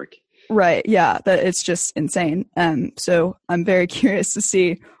network. Right. Yeah. It's just insane. So I'm very curious to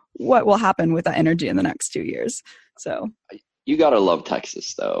see what will happen with that energy in the next 2 years. So you gotta love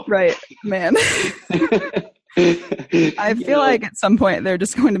Texas, though. Right, man. I feel like at some point they're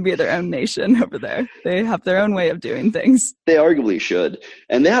just going to be their own nation over there. They have their own way of doing things. They arguably should,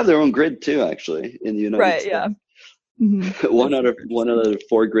 and they have their own grid too, actually, in the United States. Right. Yeah. Mm-hmm. One out of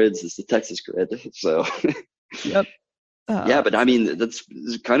 4 grids is the Texas grid. So. Yep. Yeah, but I mean, that's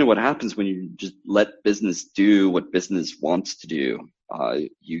kind of what happens when you just let business do what business wants to do.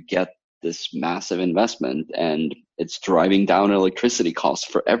 You get this massive investment, and it's driving down electricity costs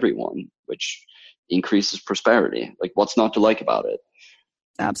for everyone, which increases prosperity. Like, what's not to like about it?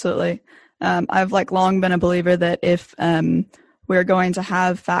 Absolutely. I've long been a believer that if we're going to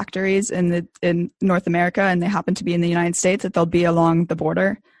have factories in North America and they happen to be in the United States, that they'll be along the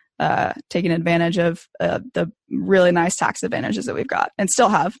border, taking advantage of the really nice tax advantages that we've got and still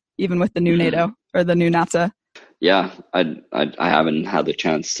have, even with the new NATO or the new NAFTA. Yeah, I haven't had the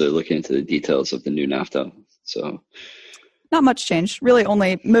chance to look into the details of the new NAFTA, so not much change. Really,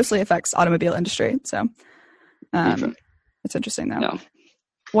 mostly affects automobile industry. So it's interesting though. Yeah.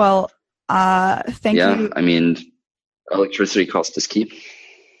 Well, thank you. Yeah, I mean, electricity cost is key.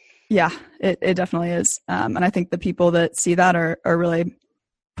 Yeah, it definitely is, and I think the people that see that are really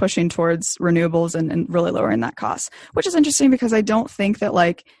pushing towards renewables and really lowering that cost, which is interesting because I don't think that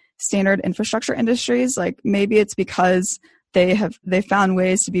like standard infrastructure industries, like maybe it's because they found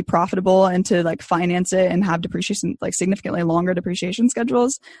ways to be profitable and to like finance it and have depreciation, like significantly longer depreciation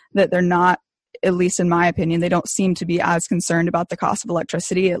schedules, that they're not, at least in my opinion, they don't seem to be as concerned about the cost of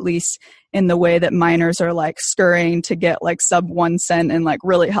electricity, at least in the way that miners are like scurrying to get like sub 1 cent and like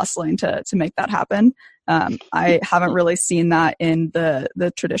really hustling to make that happen. I haven't really seen that in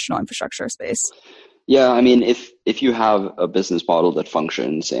the traditional infrastructure space. Yeah, I mean, if you have a business model that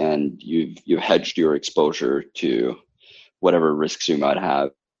functions and you've hedged your exposure to whatever risks you might have,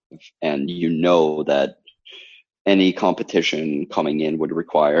 and you know that any competition coming in would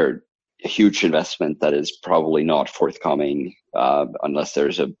require a huge investment that is probably not forthcoming unless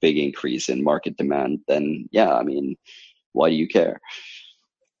there's a big increase in market demand, then yeah, I mean, why do you care?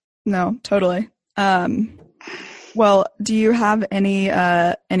 No, totally. Well, do you have any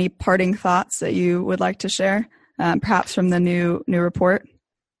parting thoughts that you would like to share, perhaps from the new report?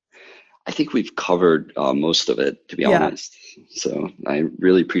 I think we've covered most of it, to be honest. So I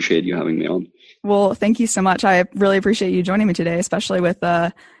really appreciate you having me on. Well, thank you so much. I really appreciate you joining me today, especially with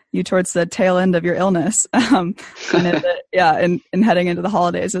you towards the tail end of your illness, and heading into the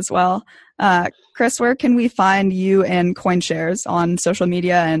holidays as well. Chris, where can we find you and CoinShares on social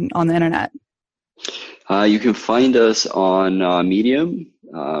media and on the internet? You can find us on Medium,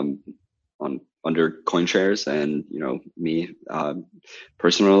 under CoinShares, and me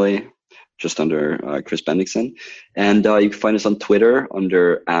personally, just under Chris Bendixson. And you can find us on Twitter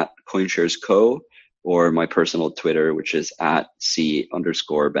under @CoinSharesCo, or my personal Twitter, which is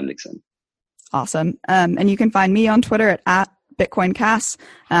 @C_Bendixson. Awesome. And you can find me on Twitter at Bitcoin Casts,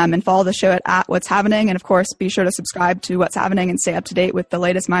 and follow the show at What's Happening. And of course, be sure to subscribe to What's Happening and stay up to date with the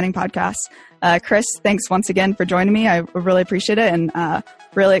latest mining podcasts. Chris, thanks once again for joining me. I really appreciate it, and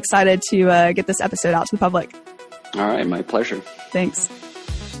really excited to get this episode out to the public. All right, my pleasure. Thanks.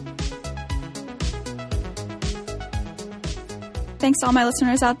 Thanks to all my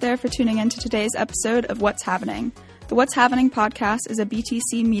listeners out there for tuning in to today's episode of What's Happening. The What's Happening podcast is a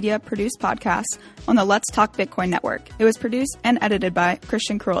BTC Media produced podcast on the Let's Talk Bitcoin network. It was produced and edited by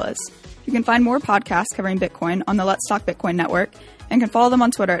Christian Corollas. You can find more podcasts covering Bitcoin on the Let's Talk Bitcoin network and can follow them on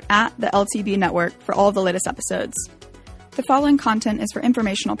Twitter at the LTB network for all of the latest episodes. The following content is for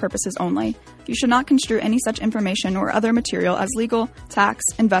informational purposes only. You should not construe any such information or other material as legal, tax,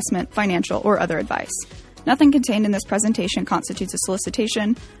 investment, financial, or other advice. Nothing contained in this presentation constitutes a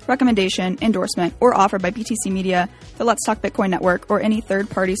solicitation, recommendation, endorsement, or offer by BTC Media, the Let's Talk Bitcoin network, or any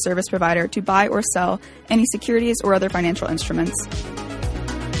third-party service provider to buy or sell any securities or other financial instruments.